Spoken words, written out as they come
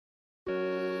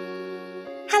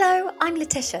I'm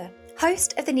Letitia,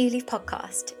 host of the New Leaf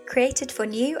podcast, created for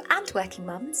new and working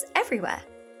mums everywhere.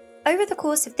 Over the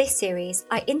course of this series,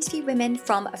 I interview women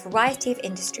from a variety of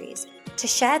industries to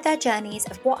share their journeys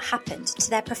of what happened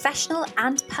to their professional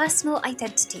and personal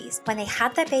identities when they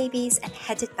had their babies and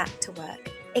headed back to work,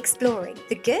 exploring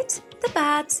the good, the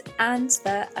bad, and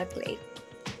the ugly.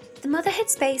 The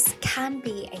motherhood space can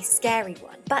be a scary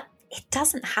one, but it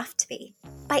doesn't have to be.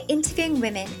 By interviewing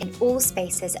women in all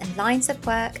spaces and lines of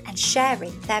work and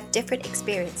sharing their different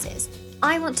experiences,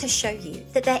 I want to show you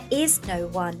that there is no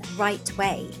one right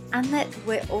way and that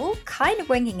we're all kind of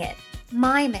winging it.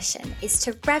 My mission is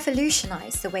to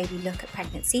revolutionise the way we look at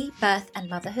pregnancy, birth and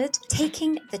motherhood,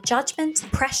 taking the judgment,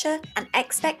 pressure and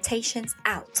expectations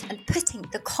out and putting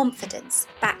the confidence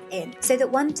back in so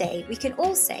that one day we can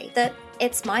all say that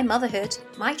it's my motherhood,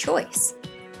 my choice.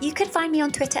 You can find me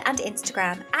on Twitter and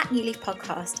Instagram at New Leaf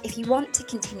Podcast if you want to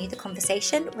continue the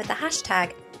conversation with the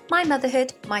hashtag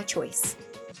 #MyMotherhoodMyChoice.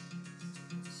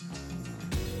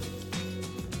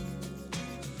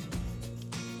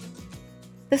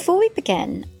 Before we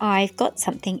begin, I've got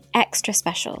something extra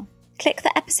special. Click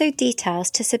the episode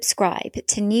details to subscribe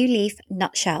to New Leaf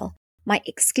Nutshell, my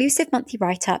exclusive monthly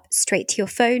write-up straight to your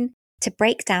phone to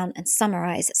break down and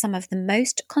summarise some of the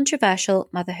most controversial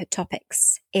motherhood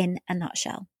topics in a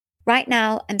nutshell. Right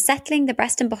now, I'm settling the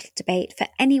breast and bottle debate for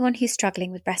anyone who's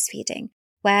struggling with breastfeeding,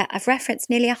 where I've referenced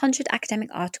nearly 100 academic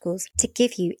articles to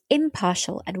give you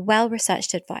impartial and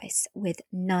well-researched advice with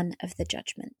none of the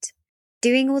judgment.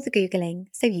 Doing all the Googling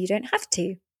so you don't have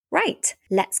to. Right,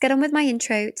 let's get on with my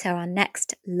intro to our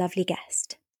next lovely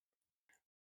guest.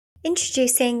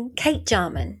 Introducing Kate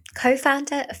Jarman,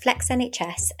 co-founder of Flex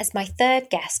NHS, as my third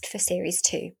guest for Series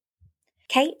 2.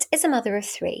 Kate is a mother of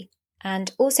 3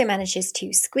 and also manages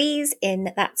to squeeze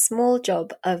in that small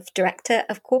job of Director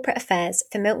of Corporate Affairs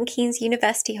for Milton Keynes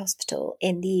University Hospital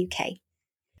in the UK.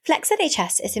 Flex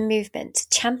NHS is a movement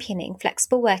championing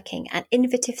flexible working and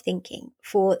innovative thinking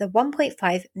for the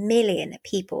 1.5 million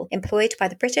people employed by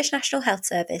the British National Health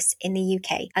Service in the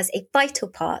UK as a vital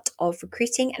part of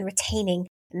recruiting and retaining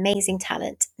amazing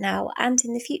talent now and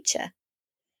in the future.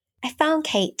 I found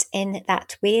Kate in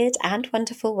that weird and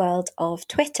wonderful world of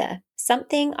Twitter,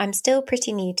 something I'm still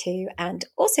pretty new to and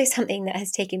also something that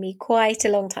has taken me quite a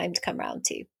long time to come round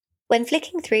to. When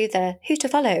flicking through the who to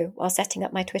follow while setting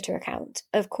up my Twitter account,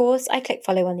 of course I clicked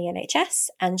follow on the NHS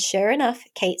and sure enough,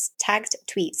 Kate's tagged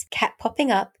tweets kept popping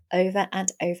up over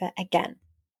and over again.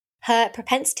 Her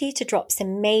propensity to drop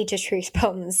some major truth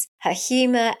bombs, her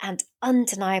humour and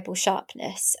undeniable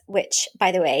sharpness, which,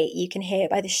 by the way, you can hear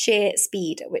by the sheer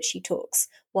speed at which she talks,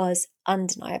 was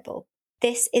undeniable.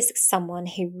 This is someone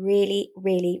who really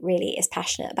is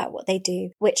passionate about what they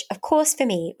do, which, of course, for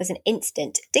me was an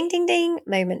instant ding ding ding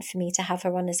moment for me to have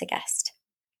her on as a guest.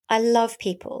 I love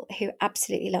people who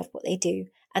absolutely love what they do,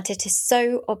 and it is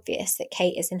so obvious that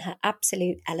Kate is in her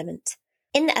absolute element.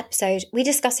 In the episode, we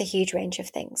discuss a huge range of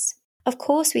things. Of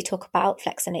course, we talk about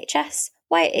Flex NHS,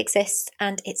 why it exists,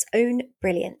 and its own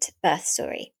brilliant birth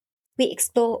story. We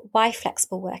explore why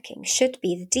flexible working should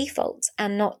be the default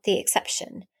and not the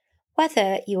exception,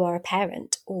 whether you are a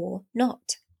parent or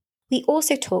not. We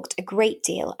also talked a great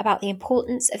deal about the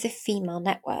importance of the female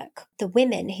network, the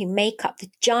women who make up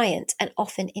the giant and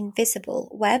often invisible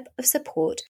web of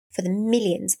support for the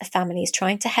millions of families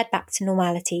trying to head back to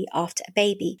normality after a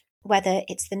baby, whether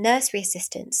it's the nursery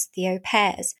assistants, the au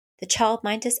pairs, the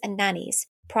childminders and nannies,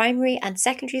 primary and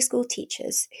secondary school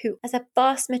teachers, who as a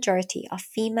vast majority are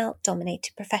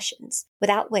female-dominated professions,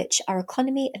 without which our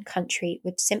economy and country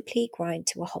would simply grind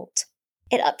to a halt.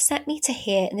 It upset me to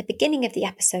hear in the beginning of the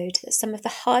episode that some of the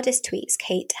hardest tweets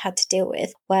Kate had to deal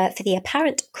with were for the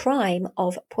apparent crime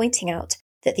of pointing out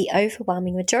that the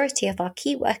overwhelming majority of our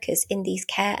key workers in these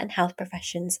care and health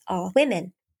professions are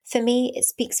women. For me, it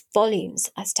speaks volumes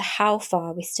as to how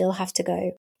far we still have to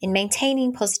go in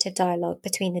maintaining positive dialogue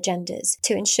between the genders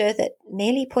to ensure that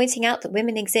merely pointing out that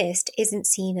women exist isn't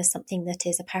seen as something that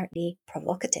is apparently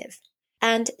provocative.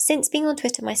 And since being on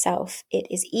Twitter myself, it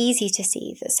is easy to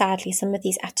see that sadly some of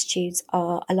these attitudes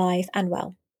are alive and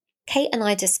well. Kate and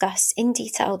I discuss in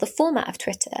detail the format of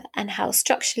Twitter and how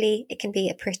structurally it can be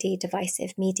a pretty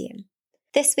divisive medium.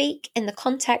 This week, in the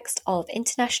context of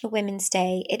International Women's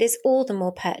Day, it is all the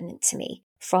more pertinent to me,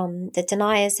 from the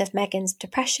deniers of Meghan's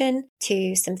depression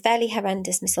to some fairly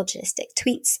horrendous misogynistic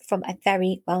tweets from a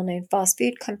very well-known fast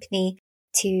food company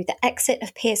to the exit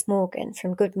of Piers Morgan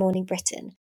from Good Morning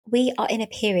Britain. We are in a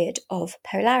period of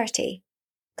polarity.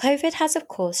 COVID has, of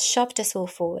course, shoved us all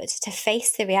forward to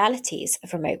face the realities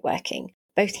of remote working,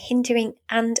 both hindering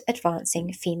and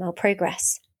advancing female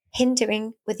progress.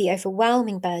 hindering with the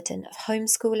overwhelming burden of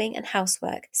homeschooling and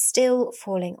housework still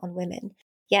falling on women,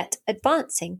 yet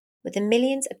advancing with the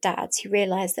millions of dads who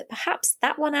realise that perhaps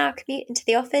that 1 hour commute into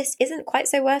the office isn't quite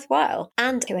so worthwhile,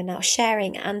 and who are now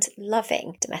sharing and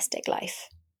loving domestic life.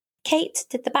 Kate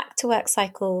did the back to work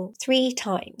cycle 3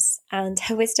 times, and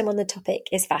her wisdom on the topic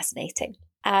is fascinating.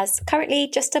 As currently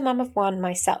just a mum of 1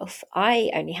 myself, I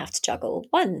only have to juggle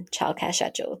 1 childcare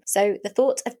schedule. So the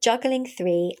thought of juggling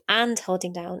 3 and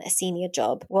holding down a senior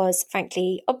job was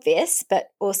frankly obvious, but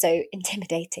also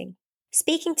intimidating.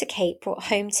 Speaking to Kate brought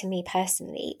home to me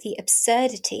personally the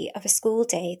absurdity of a school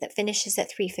day that finishes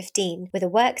at 3:15 with a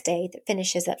work day that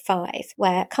finishes at 5,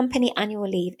 where company annual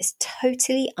leave is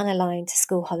totally unaligned to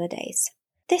school holidays.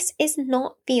 This is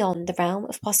not beyond the realm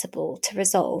of possible to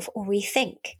resolve or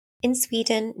rethink. In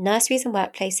Sweden, nurseries and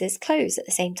workplaces close at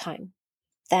the same time.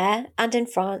 There, and in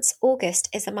France, August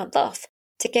is a month off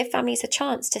to give families a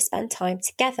chance to spend time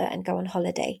together and go on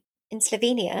holiday. In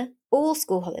Slovenia, all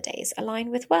school holidays align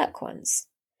with work ones.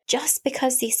 Just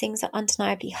because these things are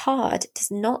undeniably hard does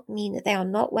not mean that they are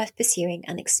not worth pursuing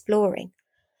and exploring.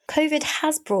 COVID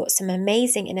has brought some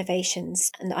amazing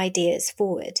innovations and ideas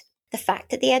forward. The fact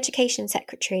that the Education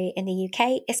Secretary in the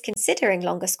UK is considering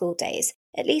longer school days,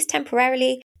 at least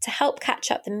temporarily, to help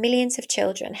catch up the millions of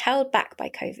children held back by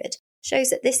COVID, shows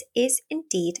that this is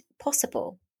indeed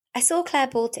possible. I saw Claire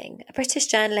Balding, a British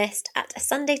journalist, at a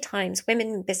Sunday Times Women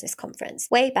in Business conference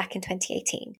way back in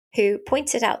 2018, who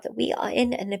pointed out that we are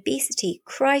in an obesity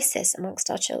crisis amongst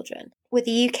our children, with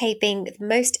the UK being the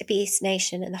most obese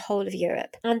nation in the whole of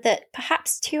Europe, and that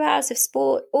perhaps 2 hours of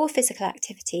sport or physical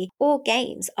activity or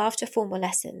games after formal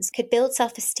lessons could build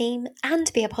self-esteem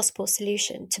and be a possible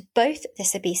solution to both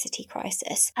this obesity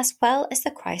crisis, as well as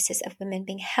the crisis of women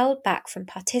being held back from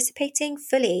participating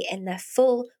fully in their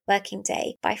full working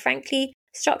day by, frankly,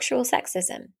 structural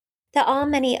sexism. There are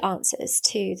many answers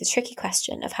to the tricky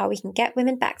question of how we can get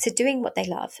women back to doing what they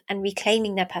love and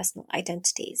reclaiming their personal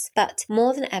identities. But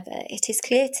more than ever, it is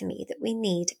clear to me that we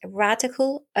need a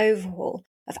radical overhaul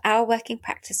of our working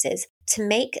practices to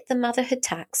make the motherhood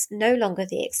tax no longer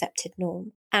the accepted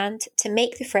norm, and to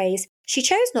make the phrase, "she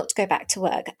chose not to go back to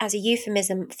work," as a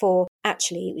euphemism for,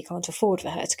 actually, we can't afford for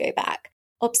her to go back,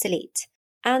 obsolete,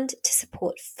 and to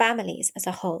support families as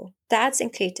a whole, dads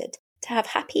included, to have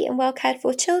happy and well cared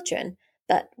for children,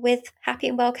 but with happy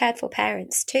and well cared for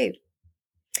parents too.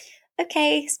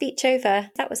 Okay, speech over.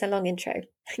 That was a long intro.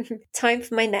 Time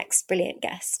for my next brilliant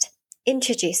guest.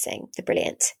 Introducing the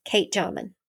brilliant Kate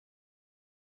Jarman.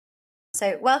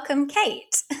 So welcome,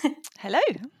 Kate. Hello.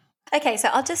 Okay, so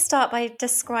I'll just start by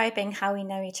describing how we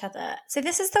know each other. So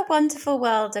this is the wonderful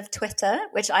world of Twitter,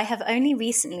 which I have only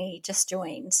recently just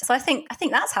joined. So I think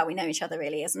that's how we know each other,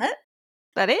 really, isn't it?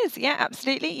 That is, yeah,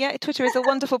 absolutely. Yeah, Twitter is a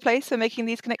wonderful place for making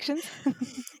these connections.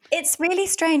 It's really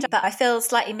strange, but I feel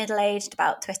slightly middle-aged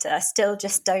about Twitter. I still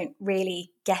just don't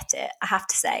really get it, I have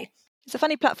to say. It's a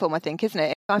funny platform, I think, isn't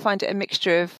it? I find it a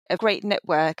mixture of a great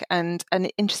network and an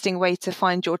interesting way to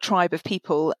find your tribe of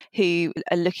people who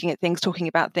are looking at things, talking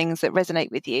about things that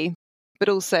resonate with you. But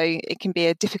also it can be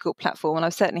a difficult platform. And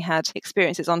I've certainly had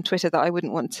experiences on Twitter that I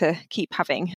wouldn't want to keep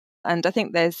having. And I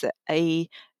think there's a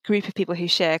group of people who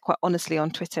share quite honestly on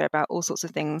Twitter about all sorts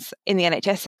of things in the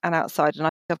NHS and outside. And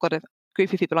I've got a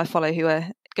group of people I follow who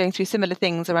are going through similar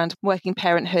things around working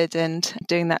parenthood and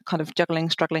doing that kind of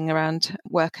struggling around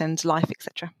work and life,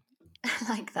 etc. I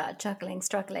like that, juggling,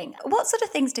 struggling. What sort of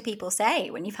things do people say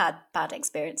when you've had bad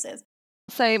experiences?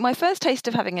 So my first taste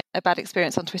of having a bad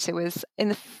experience on Twitter was in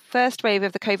the first wave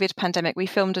of the COVID pandemic. We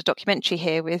filmed a documentary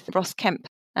here with Ross Kemp,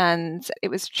 and it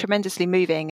was tremendously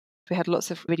moving. We had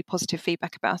lots of really positive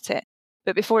feedback about it.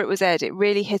 But before it was aired, it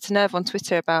really hit a nerve on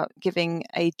Twitter about giving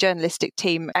a journalistic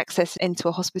team access into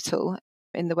a hospital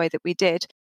in the way that we did.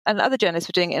 And other journalists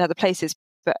were doing it in other places.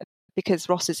 But because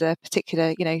Ross is a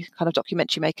particular, kind of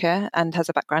documentary maker and has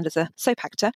a background as a soap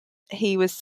actor, he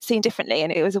was seen differently.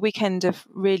 And it was a weekend of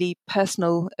really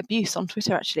personal abuse on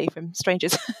Twitter, actually, from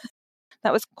strangers.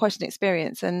 That was quite an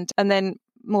experience. And then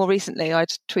more recently, I'd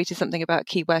tweeted something about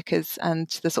key workers and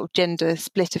the sort of gender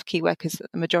split of key workers,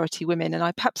 the majority women. And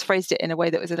I perhaps phrased it in a way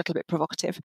that was a little bit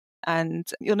provocative. And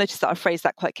you'll notice that I phrased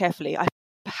that quite carefully. I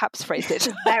perhaps phrased it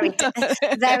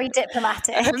very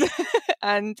diplomatic.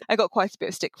 And I got quite a bit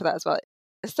of stick for that as well.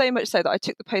 So much so that I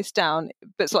took the post down,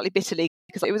 but slightly bitterly,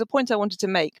 because it was a point I wanted to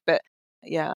make. But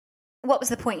yeah. What was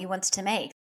the point you wanted to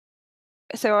make?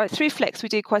 So through Flex, we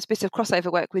do quite a bit of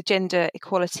crossover work with gender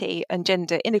equality and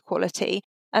gender inequality.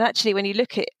 And actually, when you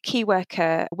look at key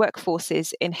worker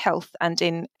workforces in health and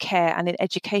in care and in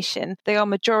education, they are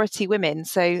majority women.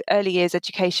 So early years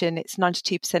education, it's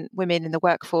 92% women in the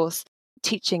workforce.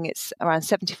 teaching it's around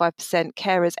 75%,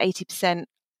 carers 80%,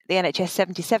 the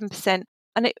NHS 77%.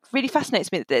 And it really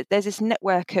fascinates me that there's this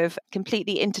network of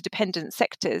completely interdependent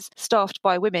sectors staffed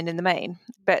by women in the main.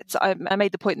 But I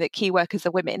made the point that key workers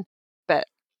are women, but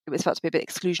it was felt to be a bit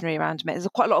exclusionary around men. There's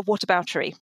quite a lot of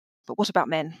whataboutery, but what about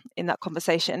men in that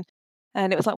conversation?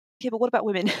 And it was like, yeah, but what about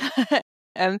women?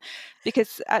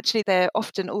 Because actually they're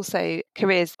often also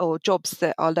careers or jobs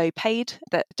that are low paid,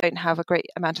 that don't have a great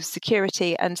amount of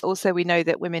security. And also we know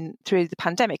that women through the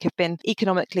pandemic have been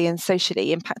economically and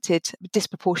socially impacted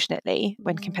disproportionately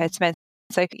when compared to men.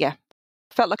 So yeah,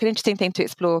 felt like an interesting thing to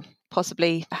explore,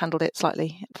 possibly handled it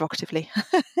slightly provocatively.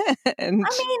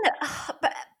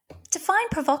 But define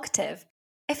provocative.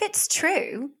 If it's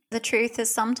true, the truth is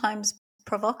sometimes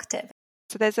provocative.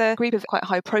 So there's a group of quite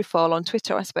high profile on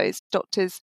Twitter, I suppose,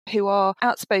 doctors who are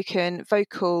outspoken,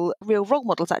 vocal, real role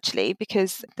models, actually,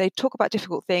 because they talk about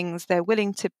difficult things. They're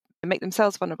willing to make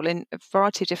themselves vulnerable in a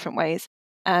variety of different ways.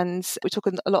 And we talk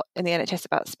a lot in the NHS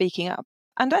about speaking up.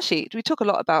 And actually, we talk a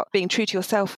lot about being true to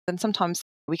yourself. And sometimes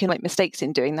we can make mistakes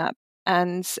in doing that.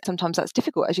 And sometimes that's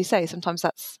difficult, as you say. Sometimes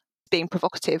that's being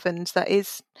provocative, and that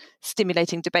is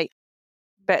stimulating debate.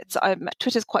 But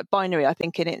Twitter's quite binary, I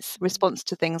think, in its response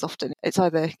to things. Often it's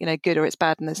either good or it's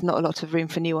bad, and there's not a lot of room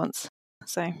for nuance.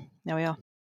 So there we are.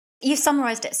 You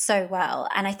summarised it so well.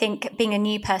 And I think being a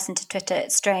new person to Twitter,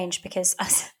 it's strange because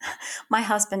my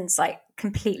husband's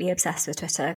completely obsessed with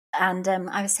Twitter. And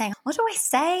I was saying, what do I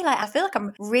say? I feel like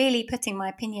I'm really putting my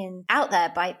opinion out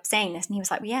there by saying this. And he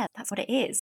was like, well, yeah, that's what it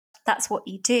is. That's what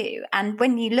you do. And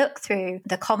when you look through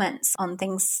the comments on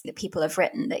things that people have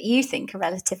written that you think are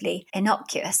relatively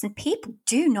innocuous, and people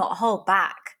do not hold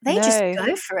back. They just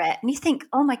go for it. And you think,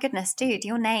 oh my goodness, dude,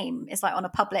 your name is on a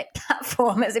public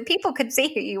platform, as if people could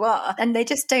see who you are, and they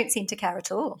just don't seem to care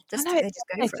at all. They just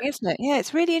go for it. Isn't it? Yeah,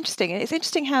 it's really interesting. And it's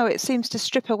interesting how it seems to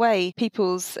strip away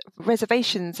people's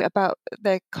reservations about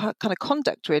their kind of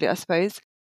conduct, really, I suppose.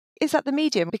 Is that the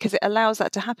medium? Because it allows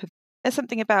that to happen. There's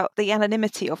something about the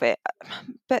anonymity of it,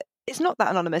 but it's not that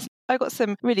anonymous. I got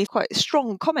some really quite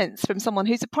strong comments from someone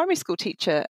who's a primary school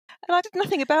teacher, and I did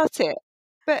nothing about it.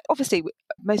 But obviously,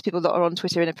 most people that are on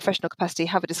Twitter in a professional capacity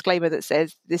have a disclaimer that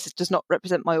says this does not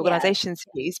represent my organisation's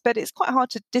views. But it's quite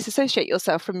hard to disassociate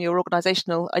yourself from your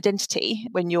organisational identity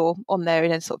when you're on there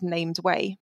in a sort of named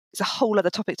way. It's a whole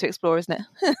other topic to explore, isn't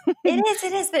it?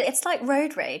 It is, but it's like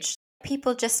road rage.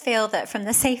 People just feel that from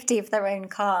the safety of their own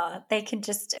car, they can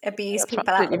just abuse people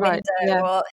out the window. Yeah.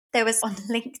 Or there was on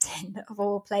LinkedIn, of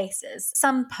all places,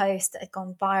 some post that had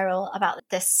gone viral about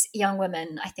this young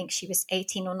woman. I think she was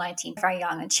 18 or 19, very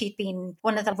young, and she'd been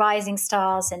one of the rising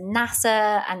stars in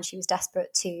NASA, and she was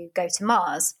desperate to go to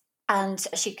Mars. And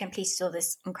she'd completed all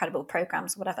these incredible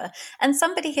programs, whatever. And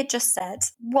somebody had just said,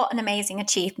 what an amazing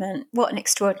achievement, what an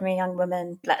extraordinary young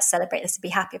woman, let's celebrate this and be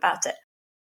happy about it.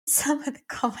 Some of the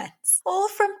comments, all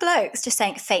from blokes just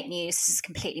saying fake news, this is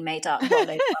completely made up, what a load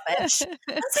of rubbish.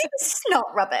 I was like, this is not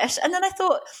rubbish. And then I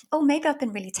thought, oh, maybe I've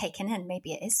been really taken in.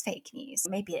 Maybe it is fake news.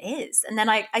 Maybe it is. And then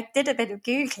I did a bit of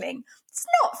Googling. It's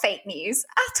not fake news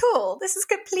at all. This is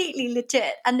completely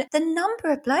legit. And the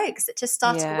number of blokes that just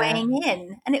started weighing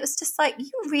in, and it was just like,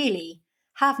 you really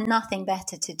have nothing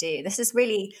better to do. This is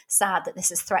really sad that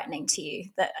this is threatening to you,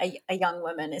 that a young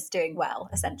woman is doing well,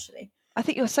 essentially. I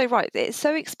think you're so right. It's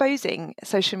so exposing,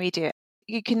 social media.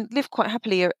 You can live quite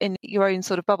happily in your own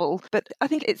sort of bubble, but I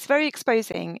think it's very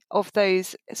exposing of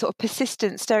those sort of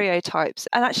persistent stereotypes,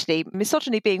 and actually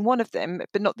misogyny being one of them,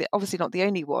 but obviously not the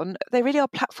only one. There really are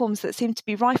platforms that seem to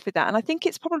be rife with that. And I think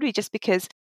it's probably just because,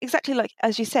 exactly like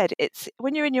as you said, it's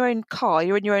when you're in your own car,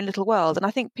 you're in your own little world. And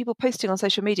I think people posting on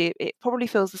social media, it probably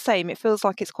feels the same. It feels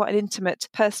like it's quite an intimate,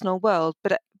 personal world,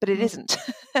 but it isn't.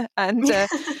 and so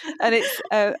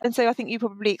I think you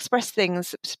probably express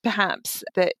things perhaps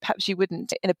that perhaps you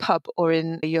wouldn't in a pub or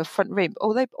in your front room,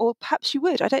 or perhaps you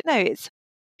would. I don't know. It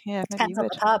depends on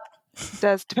the pub. It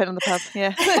does depend on the pub,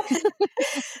 yeah.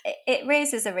 It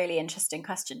raises a really interesting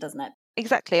question, doesn't it?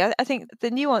 Exactly. I think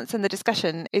the nuance and the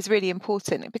discussion is really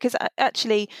important, because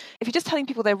actually, if you're just telling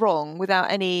people they're wrong without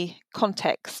any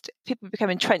context, people become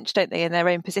entrenched, don't they, in their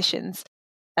own positions.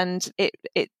 And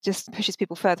it just pushes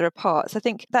people further apart. So I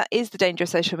think that is the danger of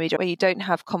social media, where you don't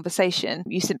have conversation.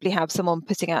 You simply have someone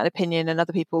putting out an opinion and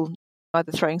other people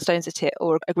either throwing stones at it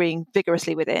or agreeing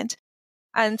vigorously with it.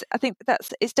 And I think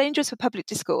it's dangerous for public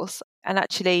discourse. And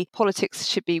actually, politics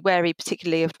should be wary,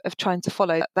 particularly of trying to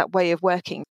follow that way of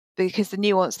working, because the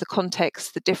nuance, the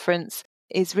context, the difference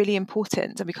is really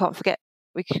important. And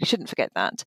we shouldn't forget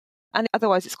that. And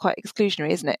otherwise, it's quite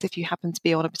exclusionary, isn't it? If you happen to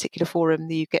be on a particular forum,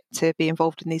 you get to be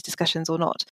involved in these discussions or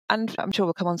not. and I'm sure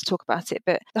we'll come on to talk about it,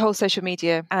 but the whole social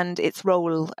media and its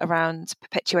role around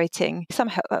perpetuating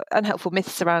some unhelpful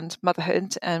myths around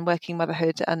motherhood and working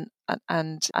motherhood and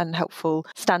unhelpful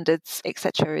standards,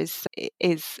 etc.,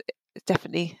 is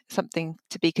definitely something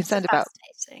to be concerned about.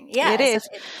 Yeah, it is.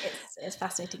 It's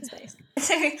fascinating space.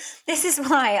 So this is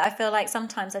why I feel like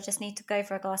sometimes I just need to go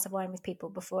for a glass of wine with people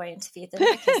before I interview them,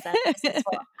 because then this is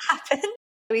what happens.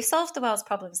 We've solved the world's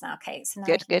problems now, Kate. So now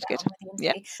good.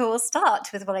 Yeah. We'll start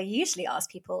with what I usually ask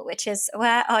people, which is,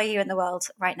 where are you in the world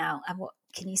right now, and what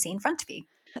can you see in front of you?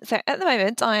 So at the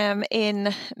moment, I am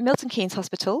in Milton Keynes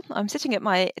Hospital. I'm sitting at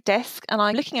my desk and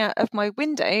I'm looking out of my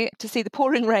window to see the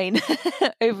pouring rain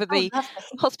over the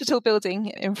hospital building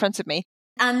in front of me.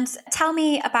 And tell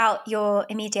me about your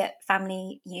immediate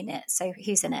family unit. So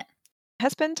who's in it?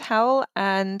 Husband, Howell,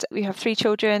 and we have 3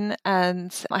 children,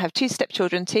 and I have 2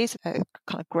 stepchildren too, so they're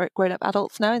kind of grown-up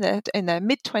adults now, in their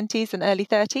mid-20s and early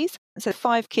 30s. So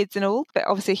 5 kids in all, but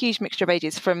obviously a huge mixture of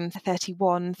ages from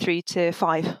 31 through to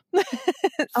 5. So,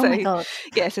 oh my God.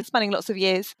 Yeah, so spanning lots of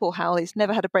years. Poor Howell, he's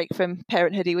never had a break from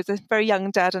parenthood. He was a very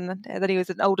young dad, and then he was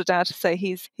an older dad, so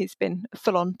he's been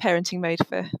full-on parenting mode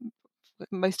for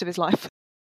most of his life.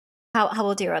 How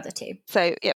old are your other 2?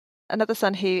 So, yeah. Another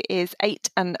son who is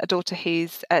 8 and a daughter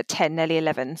who's 10, nearly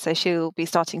 11. So she'll be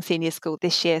starting senior school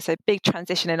this year. So big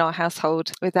transition in our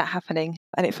household with that happening.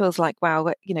 And it feels like, wow,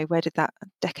 where did that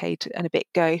decade and a bit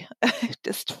go?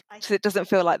 It doesn't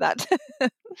feel like that.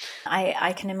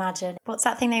 I can imagine. What's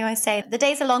that thing they always say? The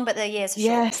days are long, but the years are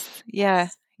short. Yes, yeah.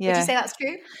 Yeah. Would you say that's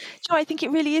true? I think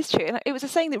it really is true. And it was a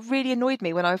saying that really annoyed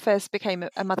me when I first became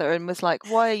a mother, and was like,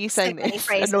 why are you saying this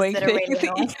annoying thing? Really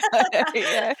annoying.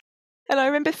 Yeah. And I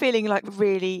remember feeling like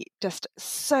really just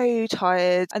so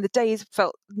tired, and the days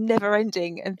felt never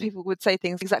ending, and people would say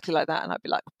things exactly like that, and I'd be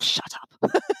like, shut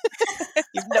up.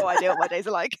 You've no idea what my days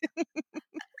are like.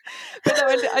 But no,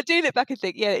 I do look back and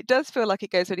think, yeah, it does feel like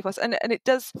it goes really fast. And it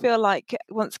does feel like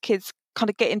once kids kind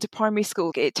of get into primary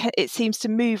school, it seems to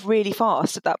move really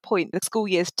fast at that point. The school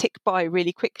years tick by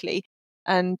really quickly.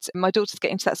 And my daughter's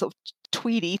getting to that sort of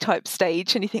tweedy type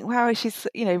stage, and you think, wow, she's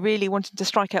really wanting to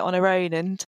strike out on her own,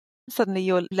 and suddenly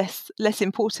you're less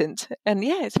important. And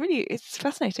yeah, it's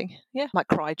fascinating. Yeah, I might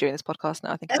cry during this podcast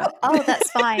now, I think about it. Oh,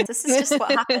 that's fine. This is just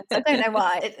what happens. I don't know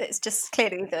why. It's just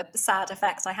clearly the sad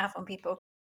effects I have on people.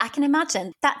 I can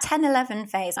imagine that 10-11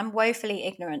 phase. I'm woefully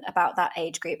ignorant about that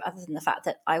age group, other than the fact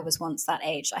that I was once that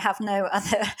age. I have no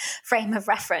other frame of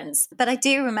reference. But I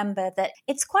do remember that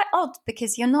it's quite odd,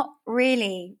 because you're not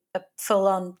really a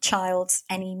full-on child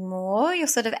anymore. You're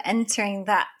sort of entering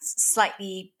that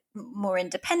slightly more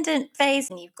independent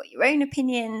phase, and you've got your own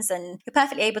opinions and you're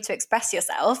perfectly able to express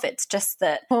yourself. It's just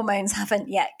that hormones haven't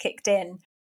yet kicked in.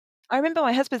 I remember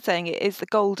my husband saying it is the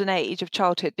golden age of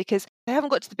childhood, because they haven't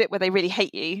got to the bit where they really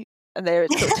hate you and they're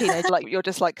still teenage, like you're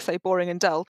just like so boring and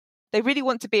dull. They really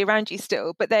want to be around you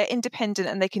still, but they're independent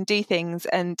and they can do things,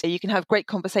 and you can have great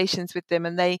conversations with them,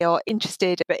 and they are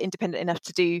interested but independent enough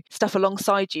to do stuff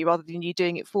alongside you rather than you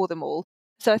doing it for them all.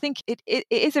 So I think it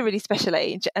is a really special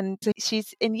age, and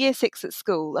she's in year 6 at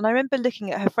school. And I remember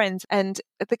looking at her friends, and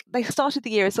they started the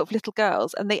year as sort of little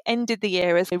girls, and they ended the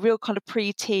year as a real kind of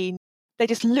pre-teen. They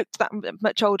just looked that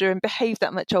much older and behaved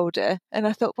that much older. And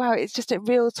I thought, wow, it's just a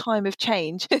real time of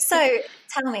change. So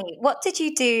tell me, what did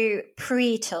you do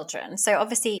pre-children? So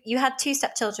obviously you had 2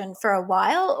 stepchildren for a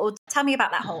while, or tell me about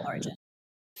that whole origin.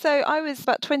 So I was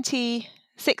about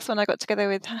 26 when I got together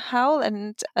with Howell,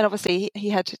 and obviously he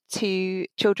had 2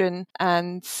 children,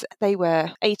 and they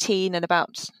were 18 and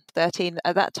about 13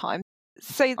 at that time.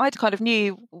 So I kind of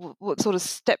knew what sort of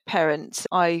step parent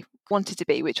I wanted to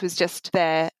be, which was just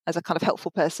there as a kind of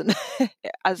helpful person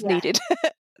as needed.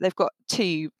 They've got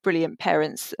 2 brilliant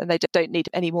parents, and they don't need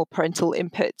any more parental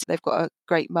input. They've got a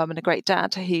great mum and a great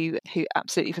dad who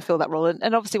absolutely fulfill that role.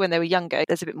 And obviously when they were younger,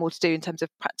 there's a bit more to do in terms of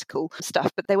practical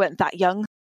stuff, but they weren't that young.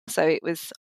 So it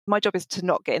was, my job is to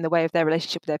not get in the way of their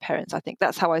relationship with their parents. I think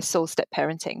that's how I saw step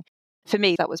parenting. For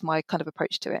me, that was my kind of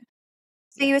approach to it.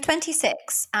 So you were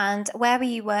 26, and where were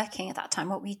you working at that time?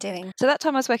 What were you doing? So that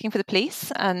time I was working for the police,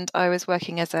 and I was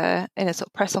working in a sort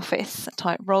of press office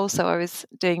type role. So I was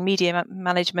doing media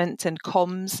management and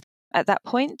comms at that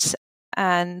point.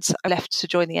 And I left to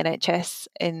join the NHS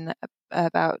in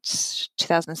about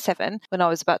 2007 when I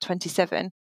was about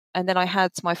 27. And then I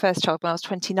had my first child when I was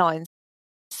 29.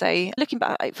 So looking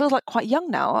back, it feels like quite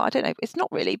young now. I don't know. It's not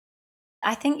really.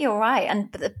 I think you're right.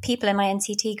 And the people in my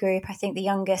NCT group, I think the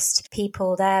youngest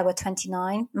people there were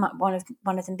 29,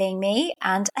 one of them being me.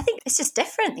 And I think it's just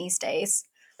different these days.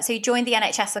 So you joined the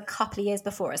NHS a couple of years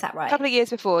before, is that right? A couple of years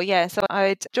before, yeah. So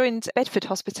I'd joined Bedford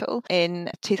Hospital in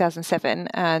 2007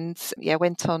 and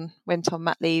went on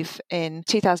mat leave in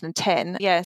 2010.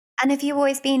 Yeah. And have you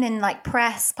always been in like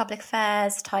press, public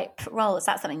affairs type role? Is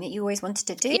that something that you always wanted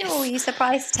to do, Yes. or were you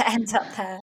surprised to end up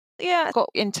there? Yeah, I got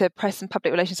into press and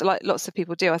public relations like lots of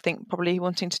people do, I think, probably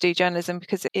wanting to do journalism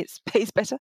because it pays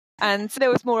better. And so there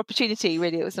was more opportunity,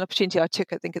 really. It was an opportunity I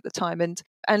took, I think, at the time and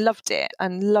loved it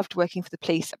and loved working for the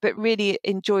police, but really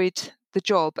enjoyed the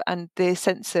job and the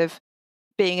sense of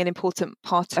being an important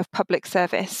part of public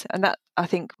service. And that, I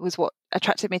think, was what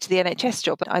attracted me to the NHS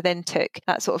job. I then took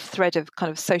that sort of thread of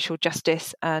kind of social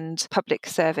justice and public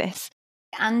service.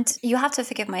 And you have to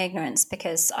forgive my ignorance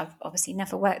because I've obviously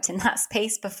never worked in that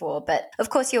space before. But of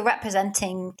course, you're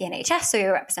representing the NHS or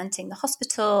you're representing the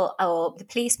hospital or the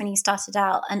police when you started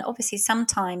out. And obviously,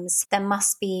 sometimes there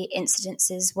must be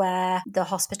incidences where the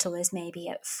hospital is maybe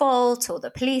at fault or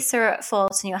the police are at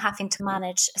fault and you're having to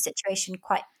manage a situation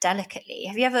quite delicately.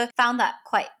 Have you ever found that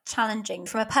quite challenging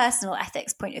from a personal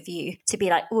ethics point of view to be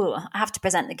like, oh, I have to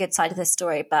present the good side of this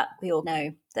story, but we all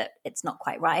know that it's not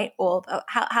quite right? Or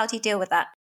how do you deal with that?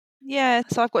 Yeah,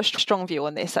 so I've got a strong view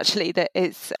on this actually, that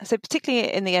it's so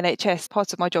particularly in the NHS,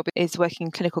 part of my job is working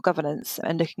in clinical governance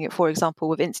and looking at, for example,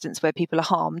 with incidents where people are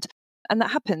harmed. And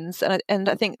that happens. And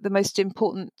I think the most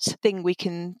important thing we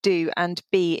can do and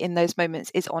be in those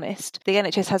moments is honest. The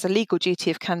NHS has a legal duty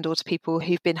of candour to people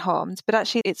who've been harmed, but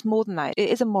actually it's more than that. It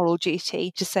is a moral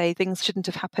duty to say things shouldn't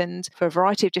have happened for a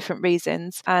variety of different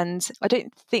reasons. And I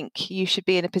don't think you should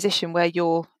be in a position where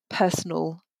your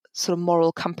personal sort of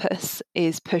moral compass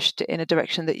is pushed in a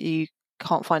direction that you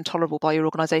can't find tolerable by your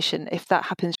organisation. If that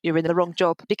happens, you're in the wrong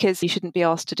job, because you shouldn't be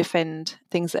asked to defend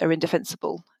things that are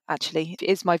indefensible. Actually, it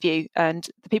is my view. And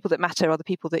the people that matter are the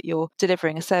people that you're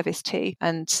delivering a service to.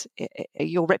 And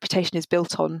your reputation is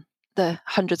built on the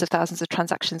hundreds of thousands of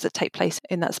transactions that take place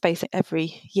in that space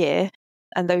every year.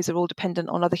 And those are all dependent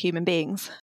on other human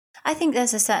beings. I think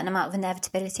there's a certain amount of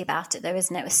inevitability about it, though,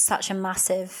 isn't it? With such a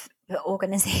massive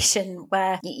organisation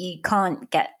where you can't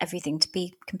get everything to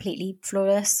be completely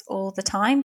flawless all the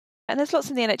time. And there's lots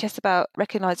in the NHS about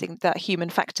recognising that human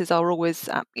factors are always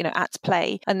at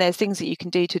play, and there's things that you can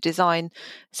do to design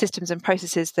systems and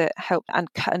processes that help,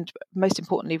 and most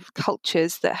importantly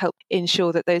cultures that help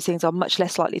ensure that those things are much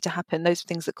less likely to happen. Those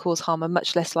things that cause harm are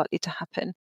much less likely to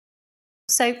happen.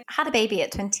 So had a baby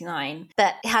at 29,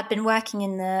 but had been working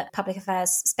in the public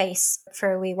affairs space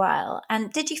for a wee while.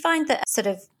 And did you find that sort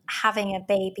of having a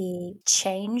baby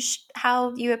changed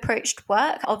how you approached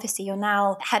work? Obviously, you're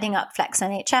now heading up Flex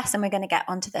NHS, and we're going to get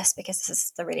onto this because this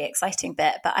is the really exciting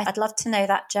bit. But I'd love to know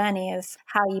that journey of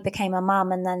how you became a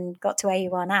mum and then got to where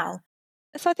you are now.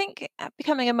 So I think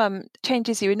becoming a mum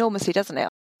changes you enormously, doesn't it?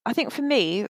 I think for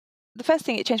me, the first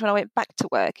thing it changed when I went back to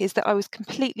work is that I was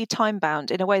completely time bound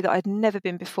in a way that I'd never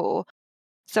been before.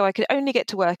 So I could only get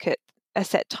to work at a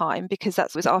set time because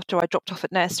that was after I dropped off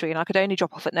at nursery, and I could only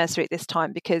drop off at nursery at this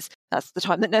time because that's the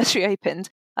time that nursery opened.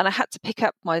 And I had to pick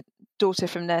up my daughter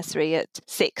from nursery at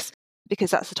 6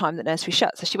 because that's the time that nursery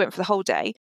shuts. So she went for the whole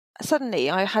day. Suddenly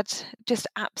I had just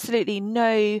absolutely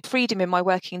no freedom in my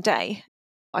working day.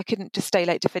 I couldn't just stay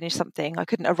late to finish something. I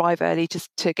couldn't arrive early just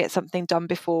to get something done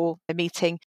before a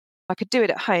meeting. I could do it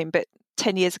at home, but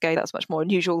 10 years ago, that was much more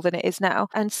unusual than it is now.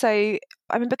 And so I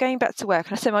remember going back to work,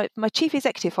 and so my chief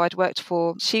executive who I'd worked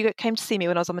for, she came to see me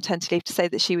when I was on maternity leave to say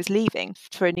that she was leaving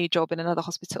for a new job in another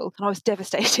hospital. And I was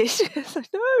devastated. I was like,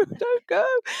 no, don't go.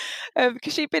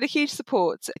 Because she'd been a huge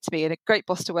support to me and a great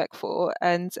boss to work for.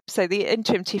 And so the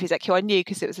interim chief executive, I knew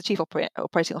because it was the chief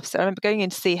operating officer. I remember going in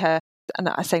to see her, and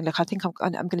I was saying, look, I think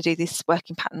I'm going to do this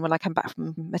working pattern when I come back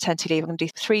from maternity leave. I'm going to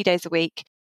do 3 days a week,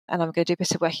 and I'm going to do a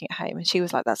bit of working at home. And she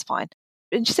was like, that's fine.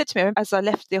 And she said to me as I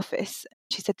left the office,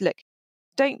 she said, look,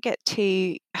 don't get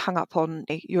too hung up on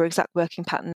your exact working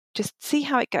pattern. Just see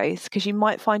how it goes, because you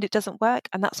might find it doesn't work,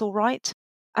 and that's all right.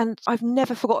 And I've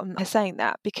never forgotten her saying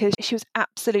that, because she was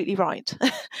absolutely right.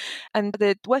 And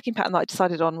the working pattern that I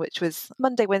decided on, which was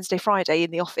Monday, Wednesday, Friday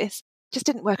in the office, just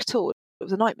didn't work at all. It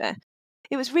was a nightmare.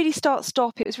 It was really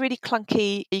start-stop. It was really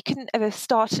clunky. You couldn't ever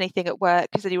start anything at work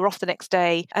because then you were off the next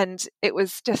day. And it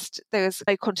was just, there was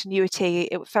no continuity.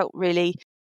 It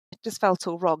just felt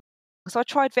all wrong. So I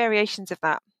tried variations of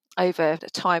that over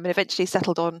time and eventually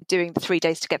settled on doing the 3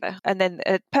 days together. And then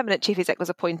a permanent chief exec was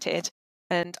appointed.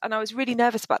 And I was really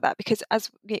nervous about that because, as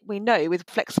we know, with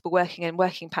flexible working and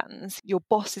working patterns, your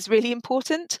boss is really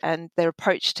important, and their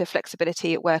approach to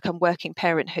flexibility at work and working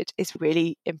parenthood is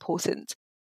really important.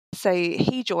 So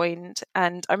he joined,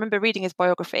 and I remember reading his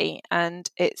biography, and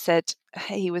it said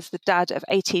he was the dad of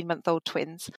 18-month-old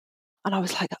twins. And I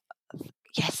was like,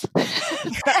 yes,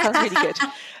 that sounds really good.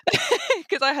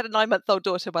 Because I had a 9-month-old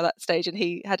daughter by that stage and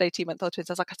he had 18-month-old twins.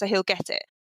 I was like, so he'll get it.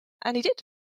 And he did.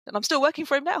 And I'm still working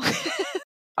for him now.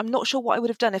 I'm not sure what I would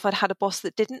have done if I'd had a boss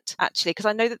that didn't, actually, because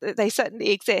I know that they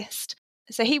certainly exist.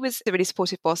 So he was a really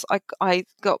supportive boss. I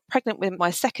got pregnant with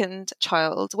my second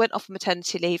child, went off on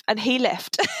maternity leave, and he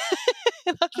left.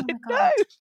 And I was Oh like, my God. no.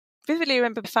 Vividly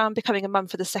remember found becoming a mum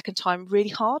for the second time really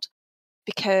hard,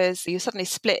 because you're suddenly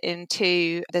split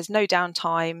into, there's no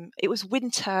downtime. It was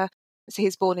winter. So he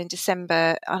was born in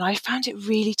December and I found it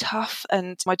really tough.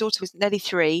 And my daughter was nearly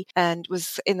 3 and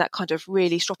was in that kind of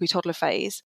really stroppy toddler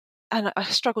phase. And I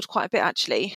struggled quite a bit,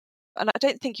 actually. And I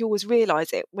don't think you always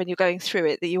realise it when you're going through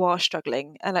it, that you are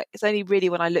struggling. And it's only really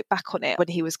when I look back on it, when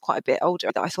he was quite a bit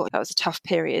older, that I thought that was a tough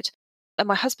period. And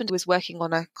my husband was working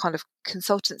on a kind of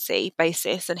consultancy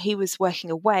basis and he was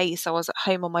working away. So I was at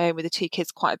home on my own with the 2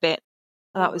 kids quite a bit.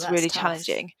 And that was really tough.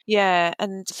 challenging. Yeah.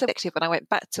 And so when I went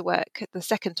back to work the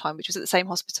second time, which was at the same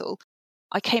hospital,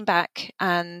 I came back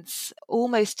and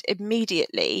almost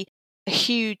immediately a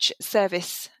huge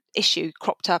service issue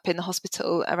cropped up in the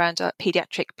hospital around a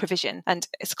paediatric provision. And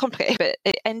it's complicated, but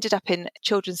it ended up in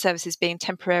children's services being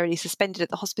temporarily suspended at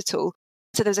the hospital.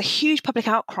 So there was a huge public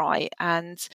outcry.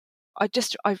 And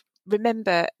I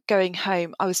remember going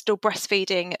home, I was still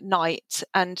breastfeeding at night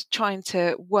and trying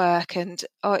to work, and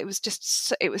it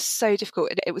was so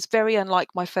difficult. It was very unlike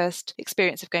my first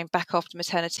experience of going back after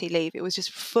maternity leave. It was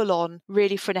just full on,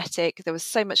 really frenetic. There was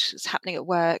so much happening at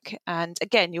work, and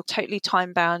again, you're totally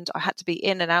time bound. I had to be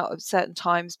in and out of certain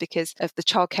times because of the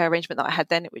childcare arrangement that I had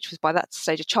then, which was by that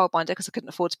stage a childminder, because I couldn't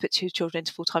afford to put 2 children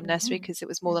into full-time nursery because it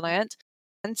was more than I earned.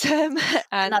 And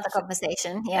another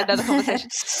conversation. Yeah. Another conversation.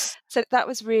 So that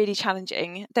was really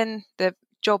challenging. Then the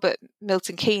job at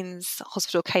Milton Keynes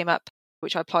Hospital came up,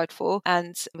 which I applied for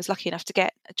and was lucky enough to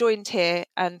get. I joined here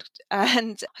and I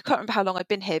can't remember how long I'd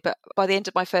been here, but by the end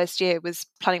of my first year was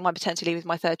planning my maternity leave with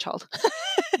my 3rd child.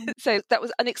 So that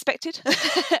was unexpected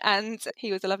and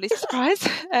he was a lovely surprise.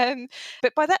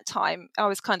 But by that time I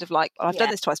was kind of like, I've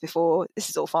done this twice before, this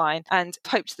is all fine, and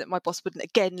hoped that my boss wouldn't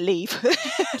again leave.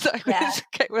 So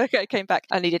I came back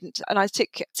and he didn't. And I took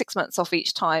 6 months off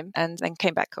each time and then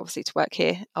came back obviously to work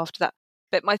here after that.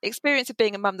 But my experience of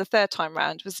being a mum the 3rd time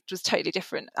round was totally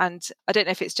different. And I don't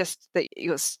know if it's just that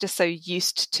you're just so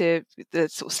used to the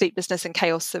sort of sleeplessness and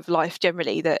chaos of life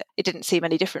generally that it didn't seem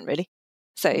any different, really.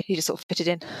 So you just sort of fit it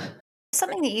in.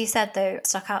 Something that you said, though,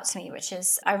 stuck out to me, which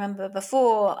is I remember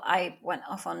before I went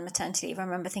off on maternity leave, I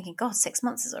remember thinking, God, 6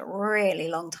 months is a really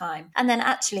long time. And then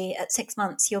actually at 6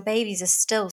 months, your babies are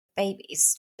still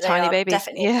babies. Tiny babies.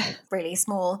 Definitely really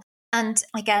small. And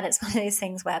again, it's one of those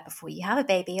things where before you have a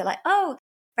baby, you're like, oh,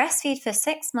 breastfeed for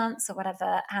 6 months or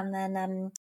whatever. And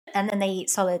then they eat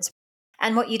solids.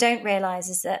 And what you don't realize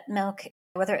is that milk,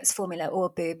 whether it's formula or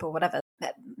boob or whatever,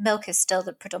 milk is still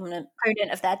the predominant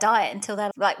component of their diet until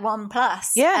they're like 1+.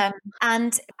 Yeah.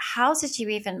 And how did you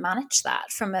even manage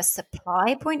that from a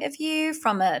supply point of view,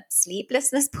 from a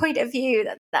sleeplessness point of view?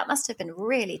 That must have been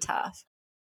really tough.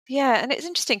 Yeah, and it's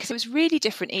interesting because it was really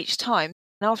different each time.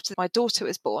 And after my daughter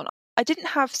was born, I didn't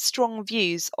have strong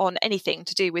views on anything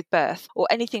to do with birth or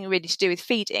anything really to do with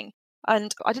feeding.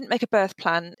 And I didn't make a birth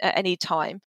plan at any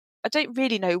time. I don't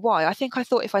really know why. I think I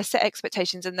thought if I set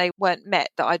expectations and they weren't met,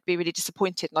 that I'd be really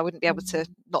disappointed and I wouldn't be able to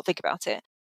not think about it.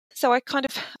 So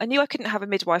I knew I couldn't have a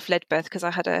midwife-led birth because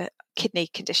I had a kidney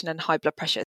condition and high blood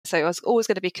pressure. So I was always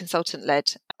going to be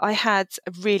consultant-led. I had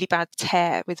a really bad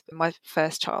tear with my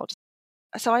first child.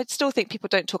 So I still think people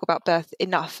don't talk about birth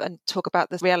enough and talk about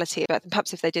the reality of birth. And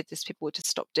perhaps if they did this, people would just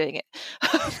stop doing it.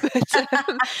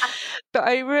 But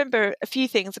I remember a few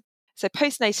things. So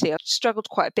postnatally, I struggled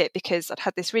quite a bit because I'd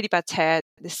had this really bad tear,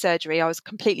 this surgery. I was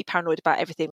completely paranoid about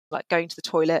everything, like going to the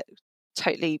toilet,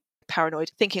 totally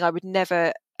paranoid, thinking I would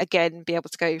never again be able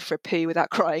to go for a poo without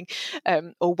crying,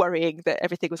 or worrying that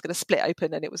everything was going to split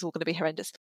open and it was all going to be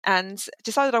horrendous. And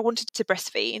decided I wanted to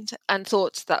breastfeed and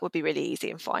thought that would be really easy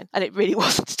and fine. And it really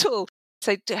wasn't at all.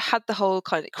 So I had the whole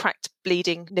kind of cracked,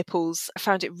 bleeding nipples. I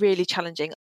found it really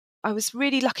challenging. I was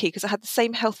really lucky because I had the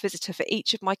same health visitor for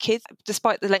each of my kids,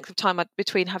 despite the length of time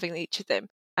between having each of them.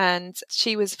 And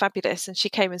she was fabulous and she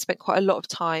came and spent quite a lot of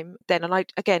time then. And I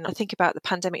think about the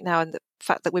pandemic now and the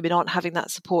fact that women aren't having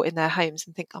that support in their homes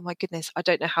and think, oh my goodness, I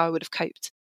don't know how I would have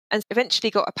coped. And eventually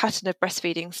got a pattern of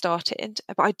breastfeeding started.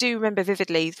 But I do remember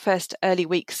vividly the first early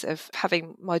weeks of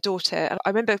having my daughter. And I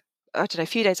remember, a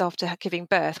few days after giving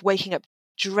birth, waking up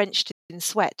drenched in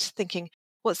sweat, thinking,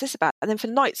 what's this about? And then for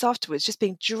nights afterwards, just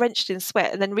being drenched in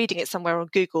sweat and then reading it somewhere on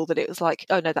Google that it was like,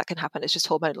 oh no, that can happen. It's just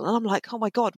hormonal. And I'm like, oh my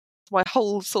God, my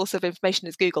whole source of information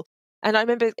is Google. And I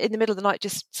remember in the middle of the night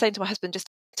just saying to my husband, just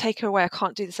take her away, I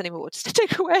can't do this anymore, just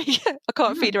take her away. I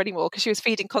can't feed her anymore, because she was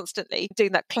feeding constantly,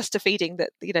 doing that cluster feeding that,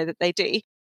 that they do.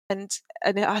 And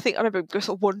I think I remember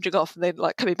sort of wandering off and then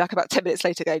like coming back about 10 minutes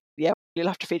later going, yeah, you'll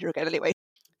have to feed her again anyway.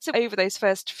 So over those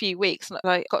first few weeks,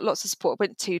 I got lots of support. I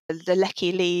went to the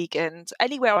Lecky League, and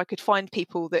anywhere I could find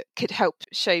people that could help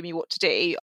show me what to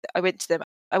do, I went to them.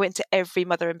 I went to every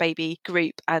mother and baby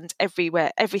group, and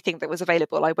everything that was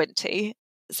available I went to.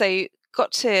 So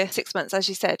got to 6 months, as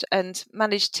you said, and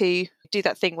managed to do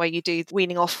that thing where you do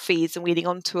weaning off feeds and weaning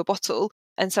onto a bottle.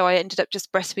 And so I ended up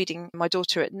just breastfeeding my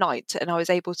daughter at night, and I was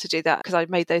able to do that because I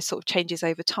made those sort of changes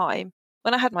over time.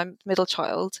 When I had my middle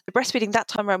child, the breastfeeding that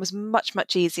time around was much,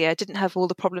 much easier. I didn't have all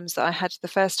the problems that I had the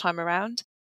first time around.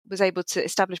 I was able to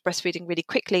establish breastfeeding really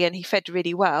quickly, and he fed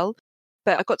really well.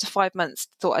 But I got to 5 months,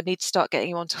 thought I need to start getting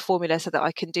him onto formula so that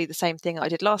I can do the same thing I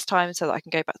did last time, so that I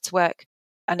can go back to work.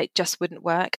 And it just wouldn't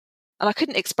work. And I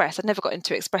couldn't express. I'd never got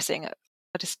into expressing. I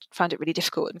just found it really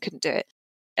difficult and couldn't do it.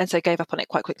 And so I gave up on it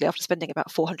quite quickly after spending about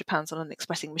 £400 on an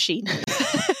expressing machine.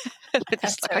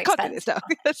 I can't do this now.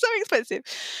 It's so expensive.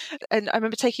 And I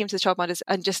remember taking him to the childminders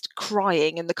and just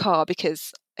crying in the car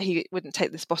because he wouldn't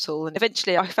take this bottle. And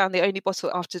eventually I found the only bottle,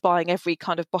 after buying every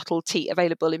kind of bottle teat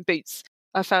available in Boots,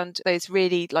 I found those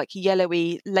really like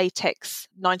yellowy latex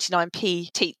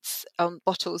 99p teats on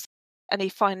bottles. And he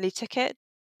finally took it.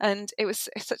 And it was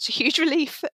such a huge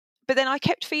relief. But then I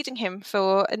kept feeding him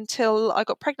until I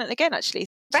got pregnant again, actually.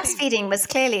 Breastfeeding was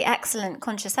clearly excellent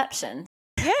contraception.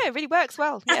 Yeah, it really works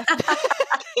well. Yeah.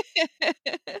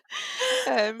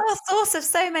 A source of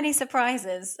so many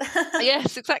surprises.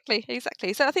 Yes, exactly.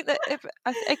 So I think that,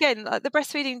 again, the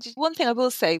breastfeeding, one thing I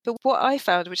will say, but what I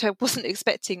found, which I wasn't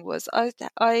expecting, was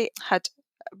I had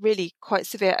really quite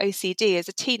severe OCD as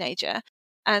a teenager.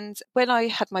 And when I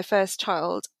had my first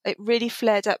child, it really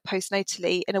flared up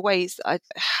postnatally in a ways that I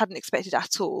hadn't expected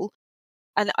at all.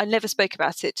 And I never spoke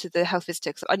about it to the health visitor,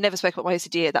 because I never spoke about my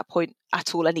OCD at that point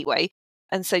at all anyway.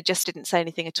 And so just didn't say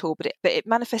anything at all. But it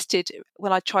manifested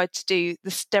when I tried to do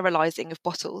the sterilising of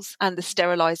bottles and the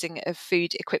sterilising of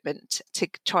food equipment to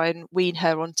try and wean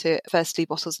her onto firstly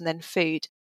bottles and then food.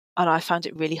 And I found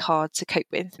it really hard to cope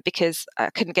with because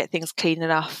I couldn't get things clean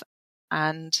enough.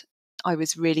 And I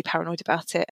was really paranoid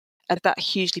about it. And that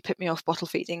hugely put me off bottle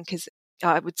feeding, because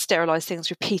I would sterilise things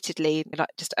repeatedly, like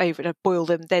just over, and I'd boil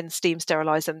them, then steam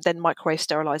sterilise them, then microwave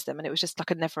sterilise them. And it was just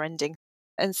like a never ending.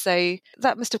 And so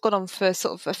that must have gone on for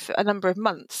sort of a number of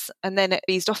months, and then it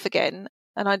eased off again.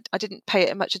 And I didn't pay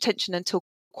it much attention until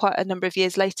quite a number of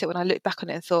years later, when I looked back on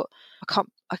it and thought,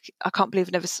 I can't believe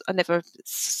I never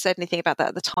said anything about that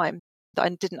at the time, that I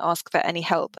didn't ask for any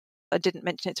help. I didn't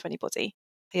mention it to anybody.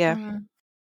 Yeah.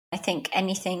 I think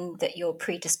anything that you're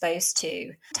predisposed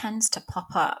to tends to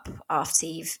pop up after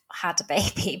you've had a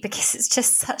baby, because it's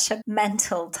just such a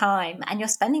mental time, and you're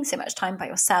spending so much time by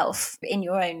yourself in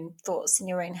your own thoughts, in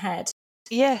your own head.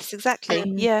 Yes, exactly.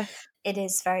 Yeah. It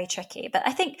is very tricky. But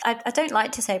I think I don't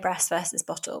like to say breast versus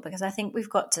bottle, because I think we've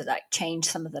got to like change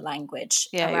some of the language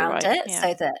around it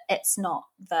so that it's not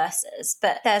versus.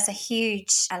 But there's a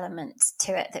huge element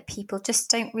to it that people just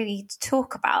don't really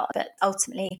talk about. But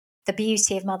ultimately, the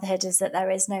beauty of motherhood is that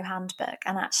there is no handbook,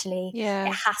 and actually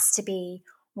it has to be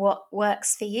what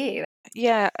works for you.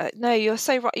 Yeah, no, you're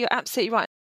so right. You're absolutely right.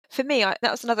 For me, that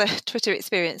was another Twitter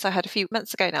experience I had a few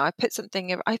months ago now. I put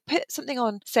something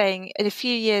on saying, in a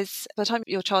few years, by the time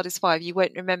your child is 5, you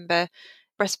won't remember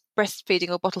breastfeeding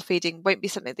or bottle feeding, won't be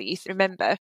something that you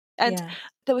remember. And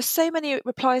there were so many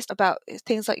replies about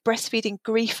things like breastfeeding,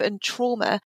 grief and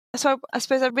trauma. So I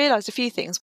suppose I realised a few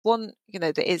things. One,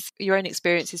 that is your own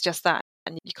experience is just that,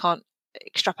 and you can't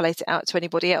extrapolate it out to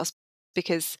anybody else,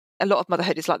 because a lot of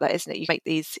motherhood is like that, isn't it? You make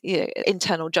these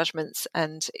internal judgments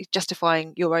and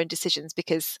justifying your own decisions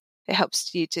because it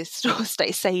helps you to sort of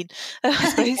stay sane, I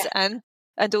suppose.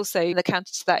 And also the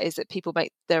counter to that is that people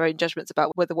make their own judgments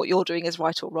about whether what you're doing is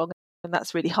right or wrong, and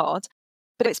that's really hard.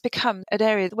 But it's become an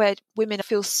area where women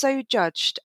feel so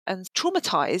judged and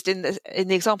traumatized in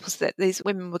the examples that these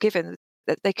women were given,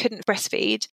 that they couldn't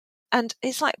breastfeed. And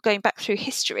it's like going back through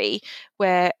history,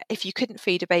 where if you couldn't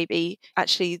feed a baby,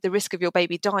 actually the risk of your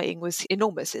baby dying was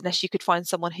enormous unless you could find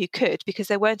someone who could, because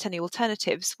there weren't any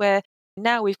alternatives. Where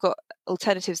now we've got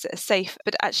alternatives that are safe,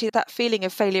 but actually that feeling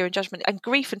of failure and judgment and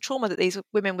grief and trauma that these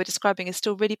women were describing is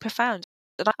still really profound.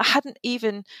 And I hadn't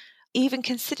even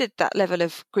considered that level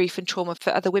of grief and trauma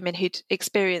for other women who'd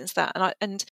experienced that.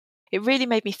 And it really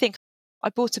made me think. I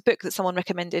bought a book that someone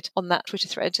recommended on that Twitter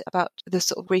thread about the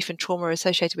sort of grief and trauma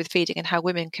associated with feeding, and how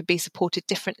women can be supported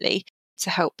differently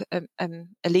to help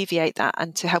alleviate that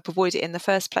and to help avoid it in the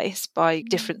first place by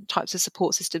different types of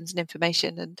support systems and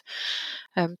information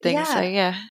and things.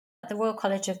 So, the Royal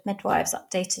College of Midwives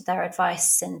updated their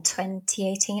advice in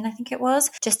 2018, I think it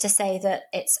was, just to say that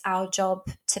it's our job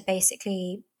to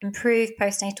basically improve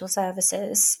postnatal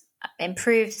services,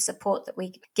 improve the support that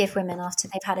we give women after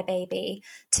they've had a baby,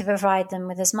 to provide them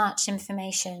with as much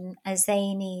information as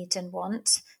they need and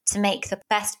want to make the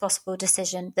best possible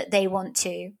decision that they want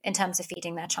to in terms of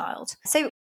feeding their child. So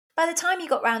by the time you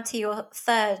got round to your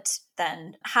third,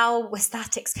 then how was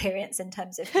that experience in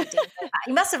terms of feeding?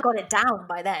 You must have got it down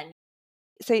by then.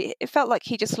 So it felt like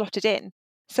he just slotted in.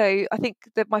 So I think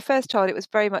that my first child, it was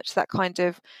very much that kind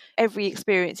of every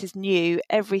experience is new,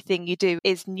 everything you do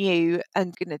is new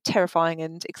and terrifying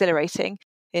and exhilarating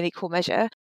in equal measure.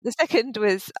 The second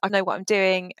was, I know what I'm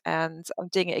doing and I'm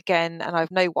doing it again, and I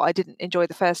know what I didn't enjoy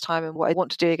the first time and what I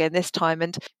want to do again this time.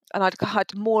 And I'd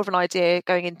had more of an idea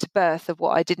going into birth of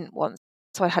what I didn't want.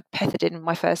 So I had pethidine in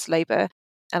my first labour,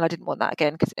 and I didn't want that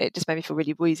again because it just made me feel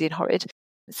really wheezy and horrid.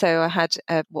 So I had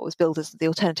what was billed as the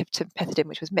alternative to pethidine,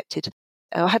 which was Meptid.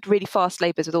 I had really fast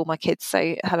labours with all my kids, so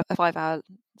I had a 5-hour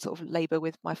sort of labour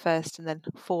with my first, and then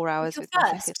 4 hours with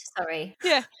my second. Sorry.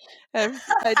 Yeah, and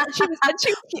she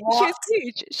was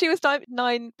huge. She was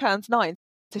 £9.9,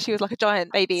 so she was like a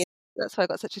giant baby. That's why I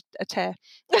got such a tear.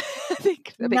 I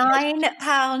think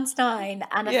 £9.9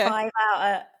 and a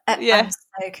 5-hour. I'm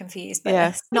so confused by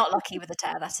this. Not lucky with a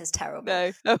tear. That is terrible.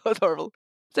 No, it was horrible.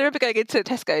 So I remember going into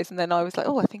Tesco's, and then I was like,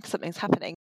 "Oh, I think something's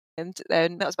happening." And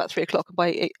then that was about 3:00, and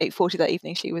by 8:40 that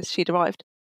evening, she'd arrived.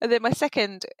 And then my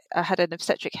second, I had an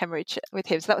obstetric hemorrhage with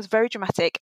him, so that was very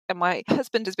dramatic. And my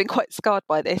husband has been quite scarred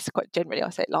by this, quite generally. I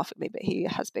say it laughingly, but he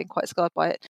has been quite scarred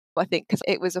by it, I think, because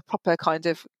it was a proper kind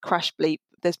of crash bleep.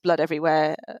 There's blood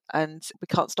everywhere, and we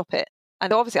can't stop it.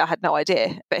 And obviously, I had no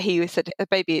idea, but he said a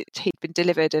baby he'd been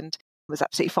delivered and was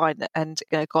absolutely fine, and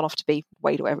gone off to be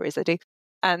weighed or whatever it is they do.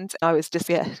 And I was just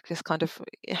kind of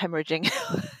hemorrhaging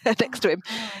next to him.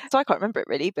 So I can't remember it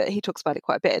really, but he talks about it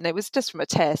quite a bit. And it was just from a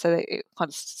tear, so it kind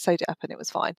of sewed it up and it was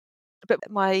fine. But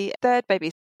my third baby,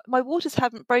 my waters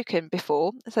hadn't broken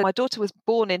before. So my daughter was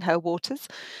born in her waters.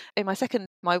 In my second,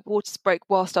 my waters broke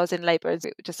whilst I was in labour, and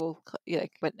it just all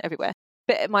went everywhere.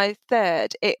 But my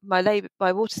third, my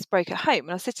waters broke at home, and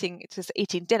I was sitting just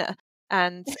eating dinner,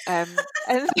 and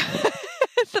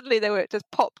suddenly they were just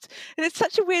popped, and it's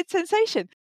such a weird sensation.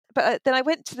 But then I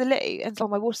went to the loo, and so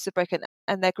my waters are broken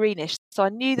and they're greenish, so I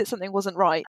knew that something wasn't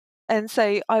right. And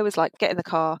so I was like, get in the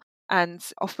car and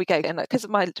off we go. And because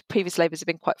my previous labours have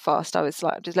been quite fast, I was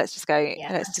like, let's just go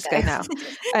now.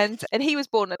 and he was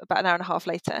born about an hour and a half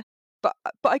later. But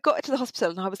I got to the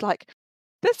hospital and I was like,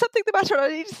 there's something the matter.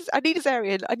 I need a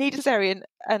cesarean,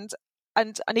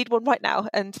 and I need one right now.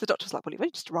 And the doctor was like, well, you've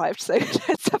only just arrived, so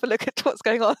let's have a look at what's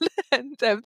going on.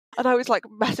 And I was like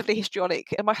massively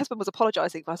histrionic, and my husband was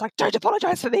apologising, but I was like, don't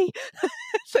apologise for me.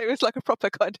 So it was like a proper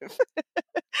kind of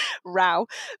row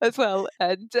as well.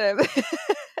 And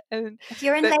if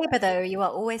you're in labour, though, you are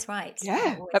always right.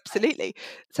 Yeah, absolutely. Right.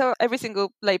 So every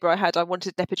single labour I had, I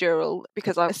wanted an epidural,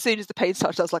 because as soon as the pain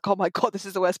started, I was like, oh my God, this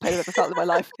is the worst pain I've ever felt in my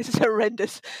life. This is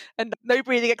horrendous. And no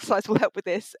breathing exercise will help with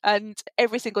this. And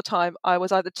every single time I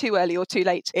was either too early or too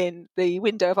late in the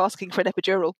window of asking for an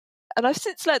epidural. And I've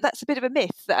since learned that's a bit of a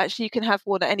myth, that actually you can have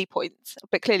one at any point,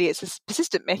 but clearly it's a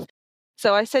persistent myth.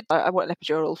 So I said I want an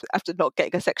epidural after not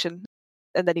getting a section,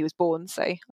 and then he was born.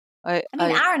 So I mean,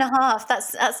 an hour and a half,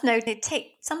 that's no,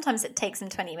 sometimes it takes them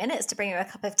 20 minutes to bring you a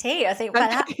cup of tea, I think.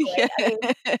 My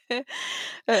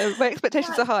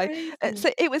expectations are high. So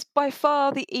it was by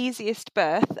far the easiest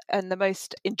birth and the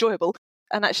most enjoyable.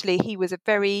 And actually, he was a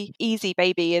very easy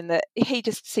baby in that he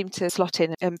just seemed to slot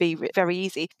in and be very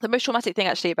easy. The most traumatic thing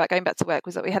actually about going back to work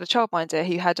was that we had a childminder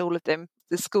who had all of them,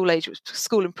 the school and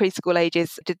preschool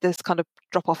ages, did this kind of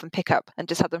drop off and pick up, and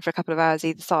just had them for a couple of hours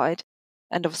either side.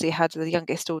 And obviously had the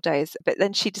youngest all days. But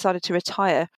then she decided to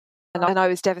retire, and I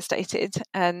was devastated,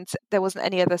 and there wasn't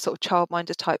any other sort of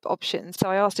childminder type option. So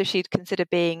I asked if she'd consider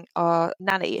being our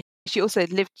nanny. She also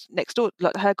lived next door,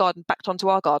 like her garden backed onto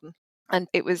our garden. And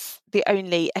it was the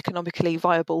only economically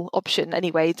viable option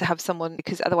anyway, to have someone,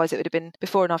 because otherwise it would have been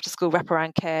before and after school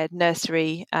wraparound care,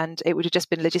 nursery, and it would have just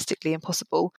been logistically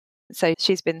impossible. So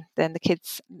she's been then the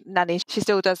kids' nanny. She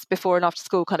still does before and after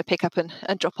school kind of pick up and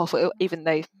drop off, even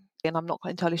though, and I'm not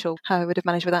quite entirely sure how I would have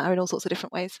managed without her in all sorts of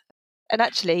different ways. And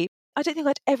actually, I don't think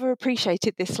I'd ever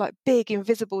appreciated this like big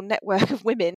invisible network of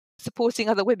women supporting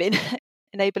other women,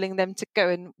 enabling them to go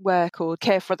and work or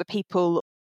care for other people.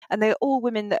 And they're all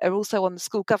women that are also on the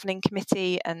school governing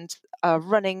committee and are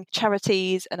running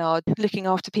charities and are looking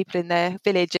after people in their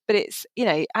village. But it's,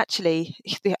 actually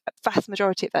the vast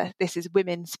majority of this is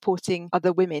women supporting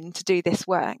other women to do this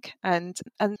work. And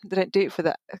they don't do it for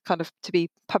that kind of to be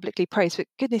publicly praised, but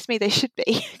goodness me, they should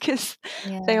be, because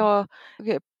they are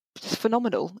just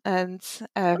phenomenal. And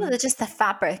well, they're just the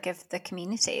fabric of the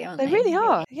community, aren't they? They really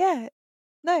are, yeah.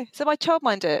 No, so my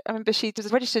childminder, I remember she was a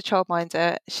registered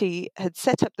childminder. She had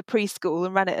set up the preschool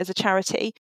and ran it as a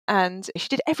charity, and she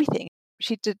did everything.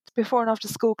 She did before and after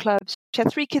school clubs. She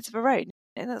had 3 kids of her own.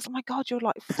 And that's, oh my God,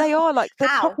 they are like,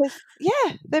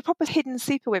 they're proper hidden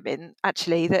super women,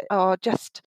 actually, that are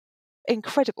just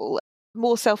incredible,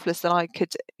 more selfless than I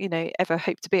could, ever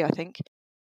hope to be, I think.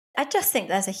 I just think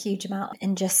there's a huge amount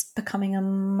in just becoming a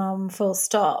mum full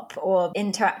stop, or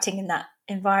interacting in that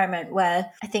environment where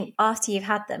I think after you've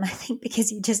had them, I think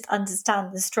because you just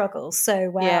understand the struggle so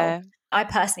well. Yeah. I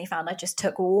personally found I just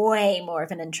took way more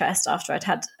of an interest after I'd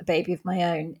had a baby of my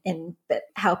own in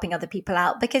helping other people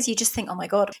out, because you just think, oh my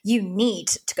God, you need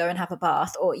to go and have a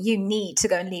bath, or you need to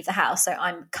go and leave the house. So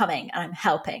I'm coming and I'm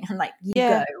helping, and like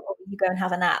go, or you go and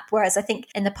have a nap. Whereas I think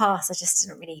in the past, I just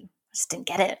didn't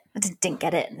get it. I just didn't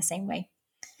get it in the same way.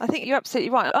 I think you're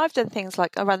absolutely right. I've done things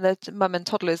like I ran the mum and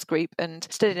toddlers group and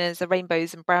stood in as a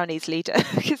rainbows and brownies leader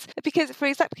because for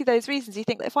exactly those reasons. You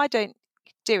think that if I don't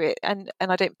do it and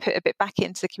I don't put a bit back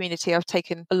into the community, I've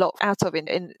taken a lot out of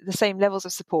in the same levels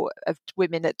of support of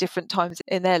women at different times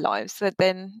in their lives. So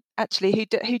then actually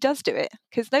who does do it?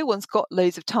 Because no one's got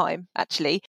loads of time,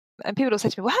 actually. And people will say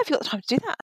to me, well, how have you got the time to do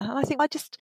that? And I think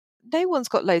no one's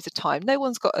got loads of time. No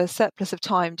one's got a surplus of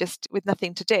time just with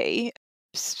nothing to do.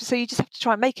 So you just have to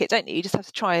try and make it, don't you? You just have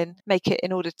to try and make it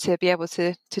in order to be able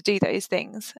to do those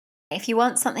things. If you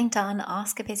want something done,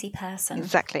 ask a busy person.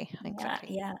 Exactly.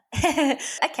 Yeah.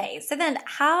 Okay, so then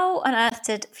how on earth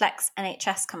did Flex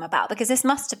NHS come about? Because this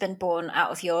must have been born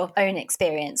out of your own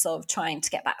experience of trying to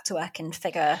get back to work and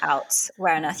figure out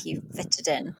where on earth you fitted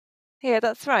in. Yeah,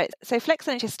 that's right. So Flex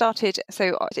NHS started,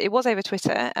 so it was over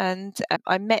Twitter, and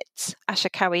I met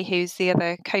Asha Cowie, who's the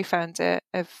other co-founder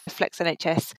of Flex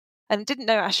NHS, and didn't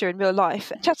know Asha in real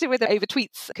life. Chatted with her over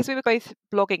tweets because we were both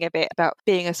blogging a bit about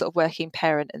being a sort of working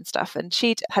parent and stuff, and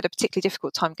she'd had a particularly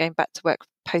difficult time going back to work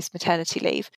post-maternity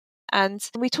leave. And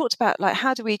we talked about like,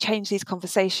 how do we change these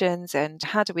conversations and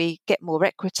how do we get more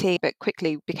equity, but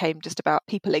quickly became just about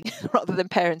peopling rather than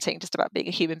parenting, just about being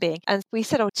a human being. And we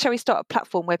said, shall we start a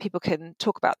platform where people can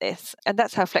talk about this? And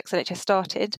that's how Flex NHS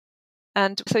started.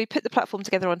 And so we put the platform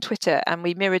together on Twitter and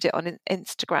we mirrored it on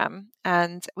Instagram.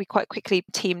 And we quite quickly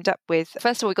teamed up with,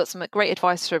 first of all, we got some great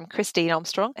advice from Christine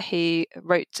Armstrong, who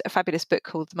wrote a fabulous book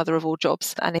called The Mother of All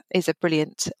Jobs, and is a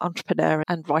brilliant entrepreneur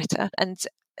and writer. And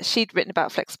she'd written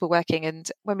about flexible working. And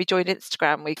when we joined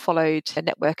Instagram, we followed a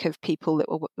network of people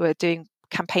that were doing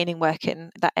campaigning work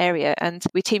in that area. And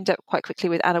we teamed up quite quickly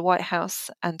with Anna Whitehouse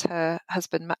and her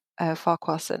husband, Matt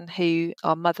Farquharson, who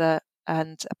are mother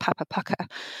and Papa Pucker.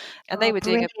 And they were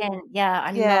brilliant. doing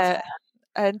I love her.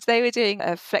 And they were doing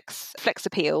a Flex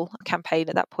Appeal campaign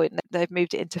at that point. They've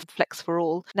moved it into Flex for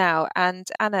All now. And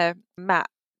Anna, Matt,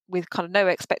 with kind of no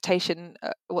expectation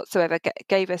whatsoever,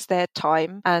 gave us their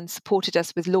time and supported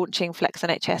us with launching Flex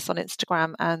NHS on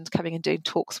Instagram and coming and doing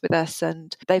talks with us.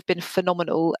 And they've been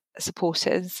phenomenal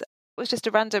supporters. It was just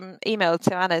a random email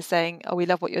to Anna saying, oh, we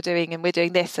love what you're doing and we're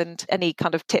doing this, and any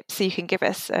kind of tips you can give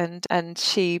us. And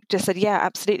she just said, yeah,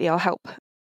 absolutely, I'll help.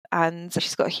 And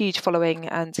she's got a huge following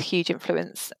and a huge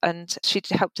influence. And she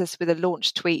helped us with a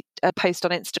launch tweet, a post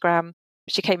on Instagram.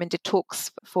 She came and did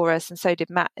talks for us, and so did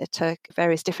Matt at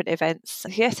various different events.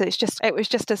 Yeah, so it was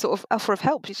just a sort of offer of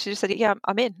help. She just said, yeah,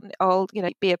 I'm in. I'll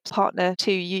be a partner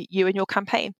to you and your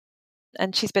campaign.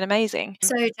 And she's been amazing.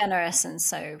 So generous and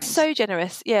so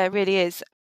generous. Yeah, it really is.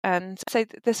 And so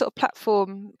the sort of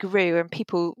platform grew,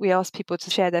 and we asked people to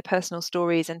share their personal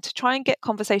stories and to try and get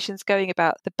conversations going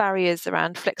about the barriers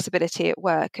around flexibility at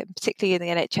work, and particularly in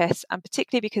the NHS, and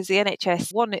particularly because the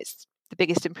NHS, one, it's the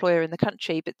biggest employer in the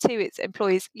country, but two, it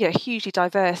employs a hugely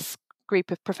diverse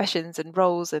group of professions and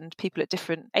roles and people at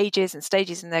different ages and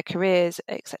stages in their careers,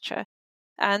 etc.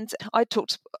 And I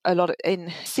talked a lot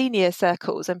in senior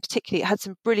circles, and particularly had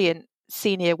some brilliant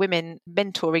senior women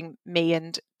mentoring me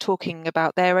and talking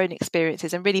about their own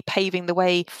experiences and really paving the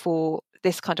way for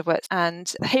this kind of work.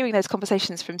 And hearing those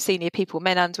conversations from senior people,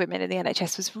 men and women in the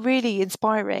NHS, was really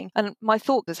inspiring. And my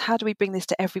thought was, how do we bring this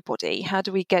to everybody? How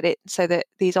do we get it so that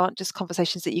these aren't just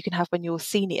conversations that you can have when you're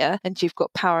senior and you've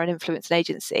got power and influence and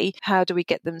agency? How do we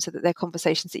get them so that they're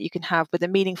conversations that you can have with a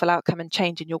meaningful outcome and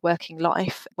change in your working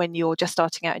life when you're just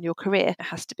starting out in your career? It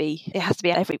has to be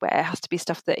everywhere. It has to be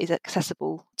stuff that is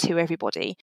accessible to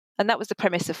everybody. And that was the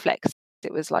premise of Flex.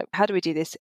 It was like, how do we do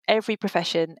this? Every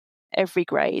profession, every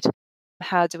grade.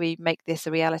 How do we make this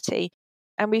a reality?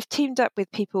 And we've teamed up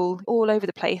with people all over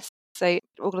the place. So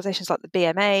organisations like the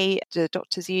BMA, the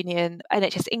Doctors Union,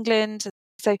 NHS England.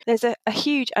 So there's a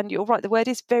huge, and you're right, the word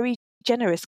is very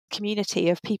generous, community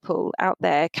of people out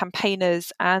there,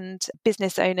 campaigners and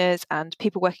business owners and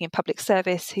people working in public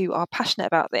service who are passionate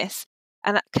about this.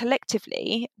 And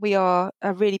collectively, we are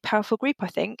a really powerful group, I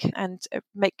think, and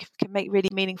can make really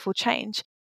meaningful change.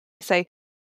 So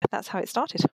that's how it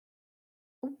started.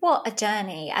 What a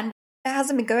journey. And it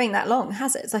hasn't been going that long,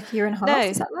 has it? It's like a year and a half, No,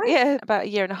 is that right? Yeah, about a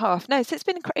year and a half. No, so it's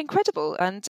been incredible.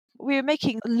 And we were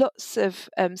making lots of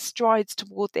strides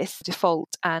toward this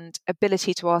default and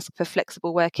ability to ask for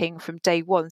flexible working from day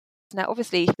one. Now,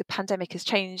 obviously, the pandemic has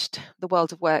changed the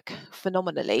world of work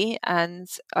phenomenally. And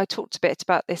I talked a bit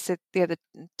about this the other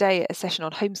day at a session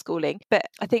on homeschooling. But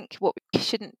I think what we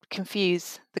shouldn't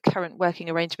confuse the current working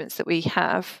arrangements that we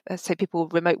have, so people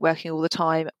remote working all the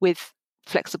time, with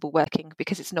flexible working,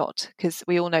 because it's not. Because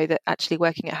we all know that actually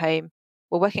working at home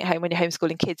when you're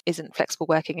homeschooling kids isn't flexible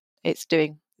working. It's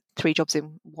doing 3 jobs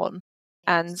in one.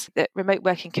 And that remote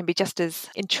working can be just as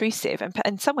intrusive and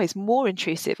in some ways more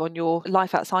intrusive on your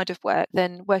life outside of work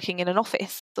than working in an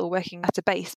office or working at a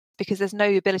base, because there's no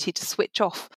ability to switch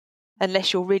off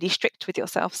unless you're really strict with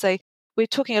yourself. So we're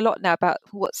talking a lot now about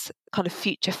what's kind of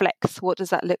future flex. What does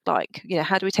that look like?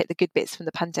 How do we take the good bits from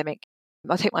the pandemic?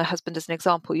 I'll take my husband as an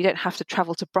example. You don't have to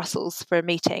travel to Brussels for a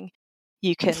meeting.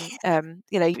 You can,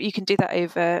 you can do that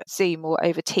over Zoom or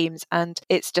over Teams, and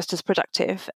it's just as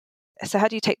productive. So how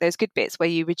do you take those good bits where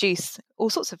you reduce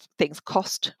all sorts of things,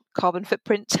 cost, carbon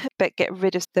footprint, but get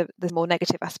rid of the more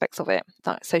negative aspects of it,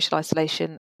 like social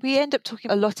isolation? We end up talking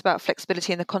a lot about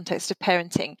flexibility in the context of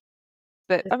parenting.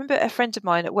 But I remember a friend of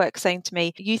mine at work saying to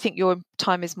me, you think your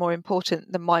time is more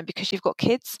important than mine because you've got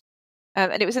kids?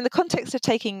 And it was in the context of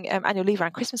taking annual leave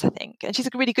around Christmas, I think. And she's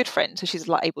a really good friend, so she's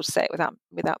like able to say it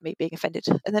without me being offended.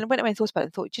 And then I went away and thought about it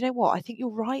and thought, do you know what? I think you're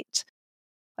right.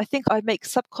 I think I make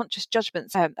subconscious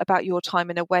judgments about your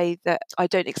time in a way that I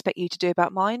don't expect you to do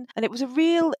about mine. And it was a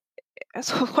real,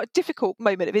 sort of quite difficult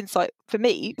moment of insight for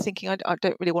me, thinking I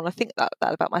don't really want to think that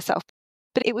about myself.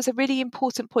 But it was a really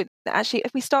important point that actually,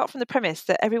 if we start from the premise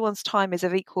that everyone's time is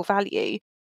of equal value,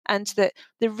 and that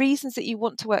the reasons that you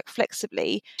want to work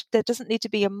flexibly, there doesn't need to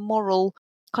be a moral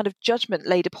kind of judgment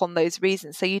laid upon those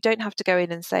reasons. So you don't have to go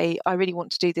in and say, I really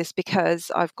want to do this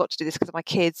because I've got to do this because of my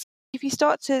kids. If you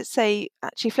start to say,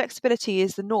 actually, flexibility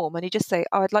is the norm, and you just say,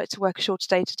 oh, I'd like to work a shorter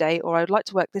day today, or I'd like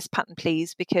to work this pattern,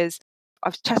 please, because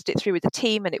I've tested it through with the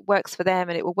team and it works for them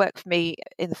and it will work for me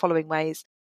in the following ways.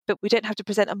 But we don't have to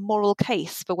present a moral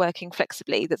case for working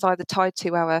flexibly that's either tied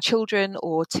to our children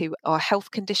or to our health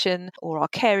condition or our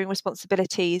caring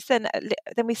responsibilities. Then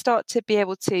we start to be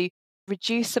able to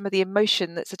reduce some of the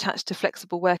emotion that's attached to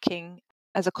flexible working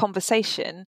as a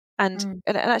conversation. And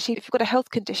actually, if you've got a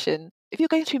health condition, if you're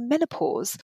going through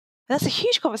menopause, that's a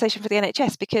huge conversation for the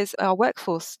NHS, because our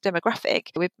workforce demographic,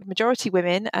 we're majority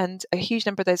women, and a huge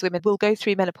number of those women will go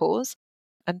through menopause.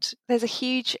 And there's a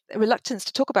huge reluctance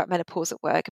to talk about menopause at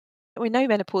work. We know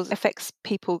menopause affects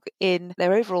people in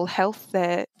their overall health,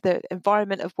 their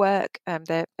environment of work,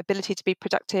 their ability to be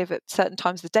productive at certain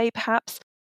times of the day, perhaps.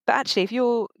 But actually, if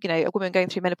you're, a woman going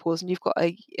through menopause and you've got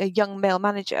a young male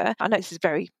manager, I know this is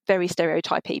very, very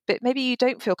stereotypy, but maybe you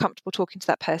don't feel comfortable talking to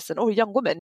that person, or a young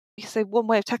woman. So one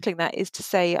way of tackling that is to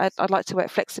say, I'd like to work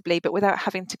flexibly, but without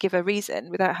having to give a reason,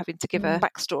 without having to give a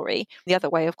backstory. The other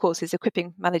way, of course, is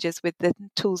equipping managers with the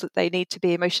tools that they need to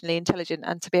be emotionally intelligent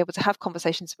and to be able to have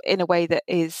conversations in a way that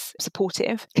is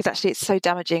supportive. Because actually, it's so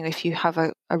damaging if you have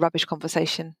a rubbish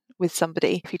conversation with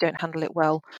somebody, if you don't handle it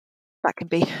well. That can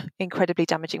be incredibly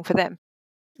damaging for them.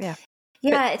 Yeah.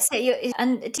 Yeah,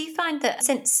 and do you find that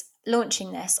since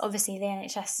launching this, obviously the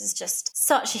NHS is just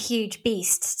such a huge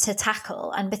beast to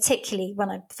tackle, and particularly when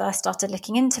I first started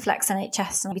looking into Flex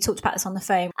NHS, and we talked about this on the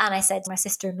phone, and I said my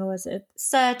sister-in-law is a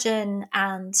surgeon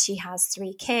and she has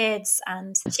 3 kids,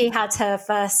 and she had her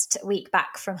first week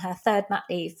back from her 3rd mat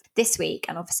leave this week,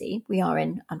 and obviously we are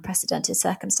in unprecedented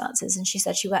circumstances, and she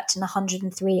said she worked in a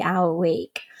 103-hour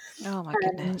week. Oh my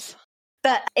goodness.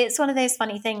 But it's one of those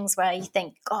funny things where you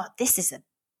think, God, this is a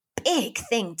big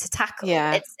thing to tackle.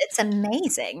 Yeah. It's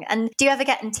amazing. And do you ever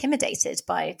get intimidated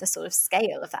by the sort of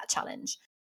scale of that challenge?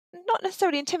 Not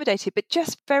necessarily intimidated, but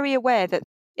just very aware that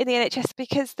in the NHS,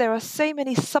 because there are so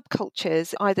many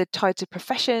subcultures, either tied to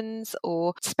professions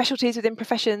or specialties within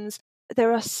professions,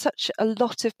 there are such a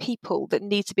lot of people that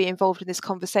need to be involved in this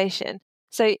conversation.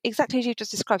 So exactly as you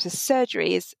just described, so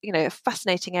surgery is, a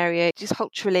fascinating area, just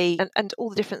culturally, and all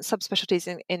the different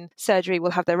subspecialties in surgery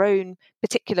will have their own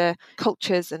particular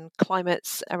cultures and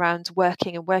climates around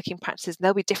working and working practices. And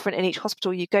they'll be different in each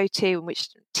hospital you go to and which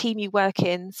team you work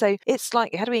in. So it's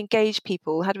like, how do we engage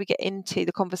people? How do we get into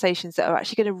the conversations that are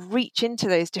actually going to reach into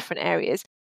those different areas?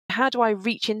 How do I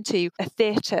reach into a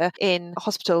theatre in a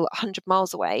hospital 100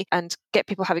 miles away and get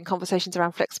people having conversations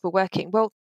around flexible working?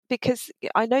 Well, because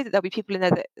I know that there'll be people in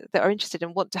there that are interested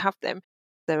and want to have them.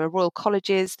 There are royal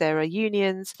colleges, there are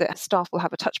unions that staff will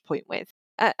have a touch point with.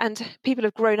 And people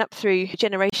have grown up through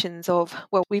generations of,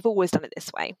 well, we've always done it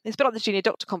this way. It's a bit like the junior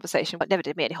doctor conversation, but never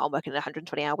did me any harm working in a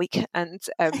 120-hour week. And,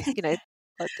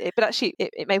 but actually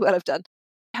it may well have done.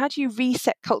 How do you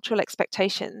reset cultural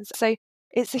expectations? So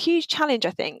it's a huge challenge,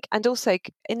 I think. And also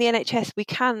in the NHS,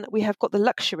 we have got the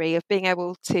luxury of being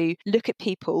able to look at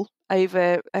people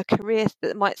over a career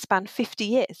that might span 50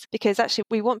 years, because actually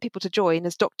we want people to join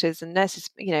as doctors and nurses,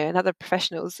 and other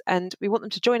professionals, and we want them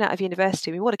to join out of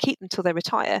university. We want to keep them till they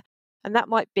retire. And that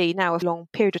might be now a long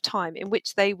period of time in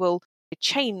which they will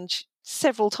change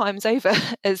several times over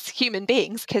as human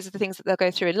beings because of the things that they'll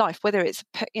go through in life, whether it's,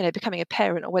 becoming a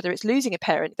parent or whether it's losing a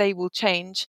parent, they will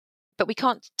change. But we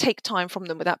can't take time from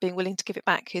them without being willing to give it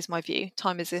back, here's my view.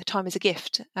 Time is a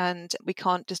gift, and we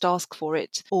can't just ask for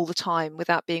it all the time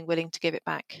without being willing to give it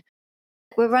back.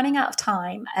 We're running out of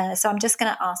time, so I'm just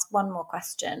going to ask one more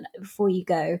question before you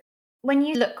go. When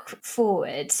you look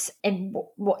forward in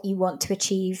what you want to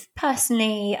achieve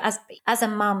personally as a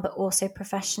mum, but also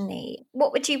professionally,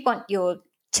 what would you want your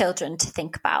children to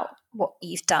think about what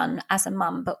you've done as a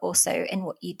mum, but also in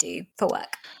what you do for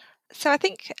work? So I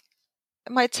think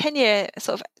my 10 years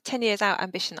out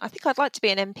ambition, I think I'd like to be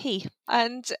an MP.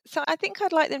 And so I think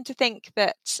I'd like them to think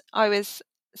that I was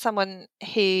someone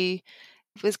who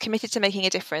was committed to making a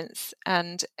difference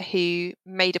and who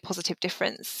made a positive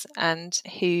difference and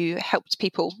who helped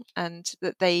people, and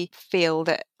that they feel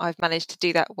that I've managed to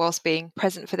do that whilst being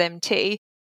present for them too.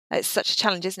 It's such a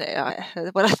challenge, isn't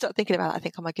it? When I start thinking about it, I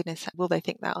think, oh my goodness, will they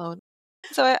think that?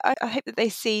 So I hope that they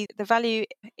see the value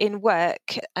in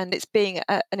work and it's being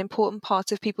an important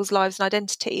part of people's lives and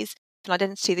identities, an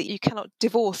identity that you cannot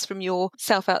divorce from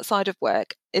yourself outside of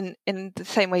work in the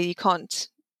same way you can't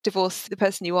divorce the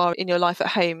person you are in your life at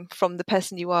home from the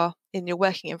person you are in your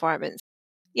working environment.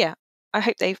 Yeah, I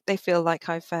hope they feel like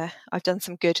I've done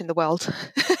some good in the world.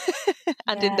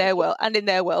 And in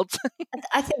their world,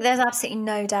 I think there's absolutely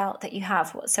no doubt that you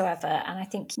have whatsoever. And I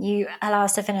think you allow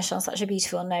us to finish on such a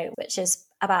beautiful note, which is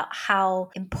about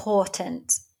how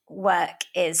important work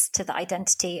is to the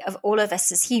identity of all of us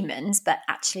as humans, but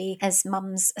actually as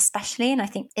mums especially. And I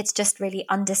think it's just really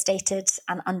understated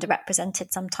and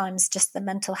underrepresented sometimes, just the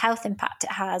mental health impact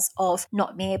it has of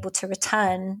not being able to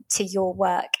return to your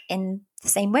work in the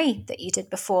same way that you did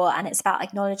before. And it's about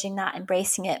acknowledging that,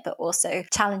 embracing it, but also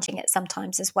challenging it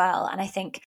sometimes as well. And I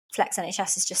think Flex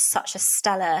NHS is just such a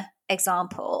stellar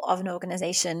example of an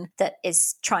organisation that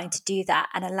is trying to do that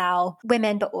and allow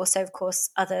women, but also, of course,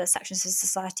 other sections of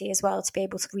society as well, to be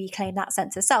able to reclaim that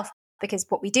sense of self. Because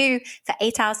what we do for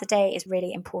 8 hours a day is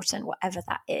really important, whatever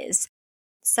that is.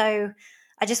 So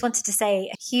I just wanted to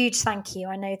say a huge thank you.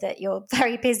 I know that you're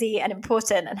very busy and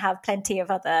important and have plenty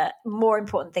of other more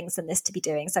important things than this to be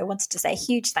doing. So I wanted to say a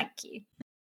huge thank you.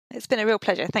 It's been a real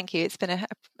pleasure. Thank you. It's been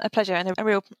a pleasure and a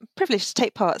real privilege to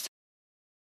take part.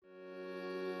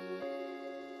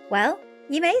 Well,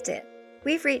 you made it.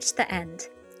 We've reached the end.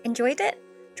 Enjoyed it?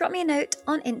 Drop me a note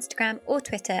on Instagram or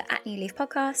Twitter at New Leaf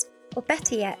Podcast, or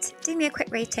better yet, do me a quick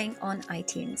rating on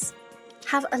iTunes.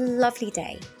 Have a lovely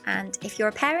day, and if you're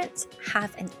a parent,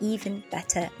 have an even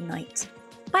better night.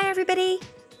 Bye, everybody.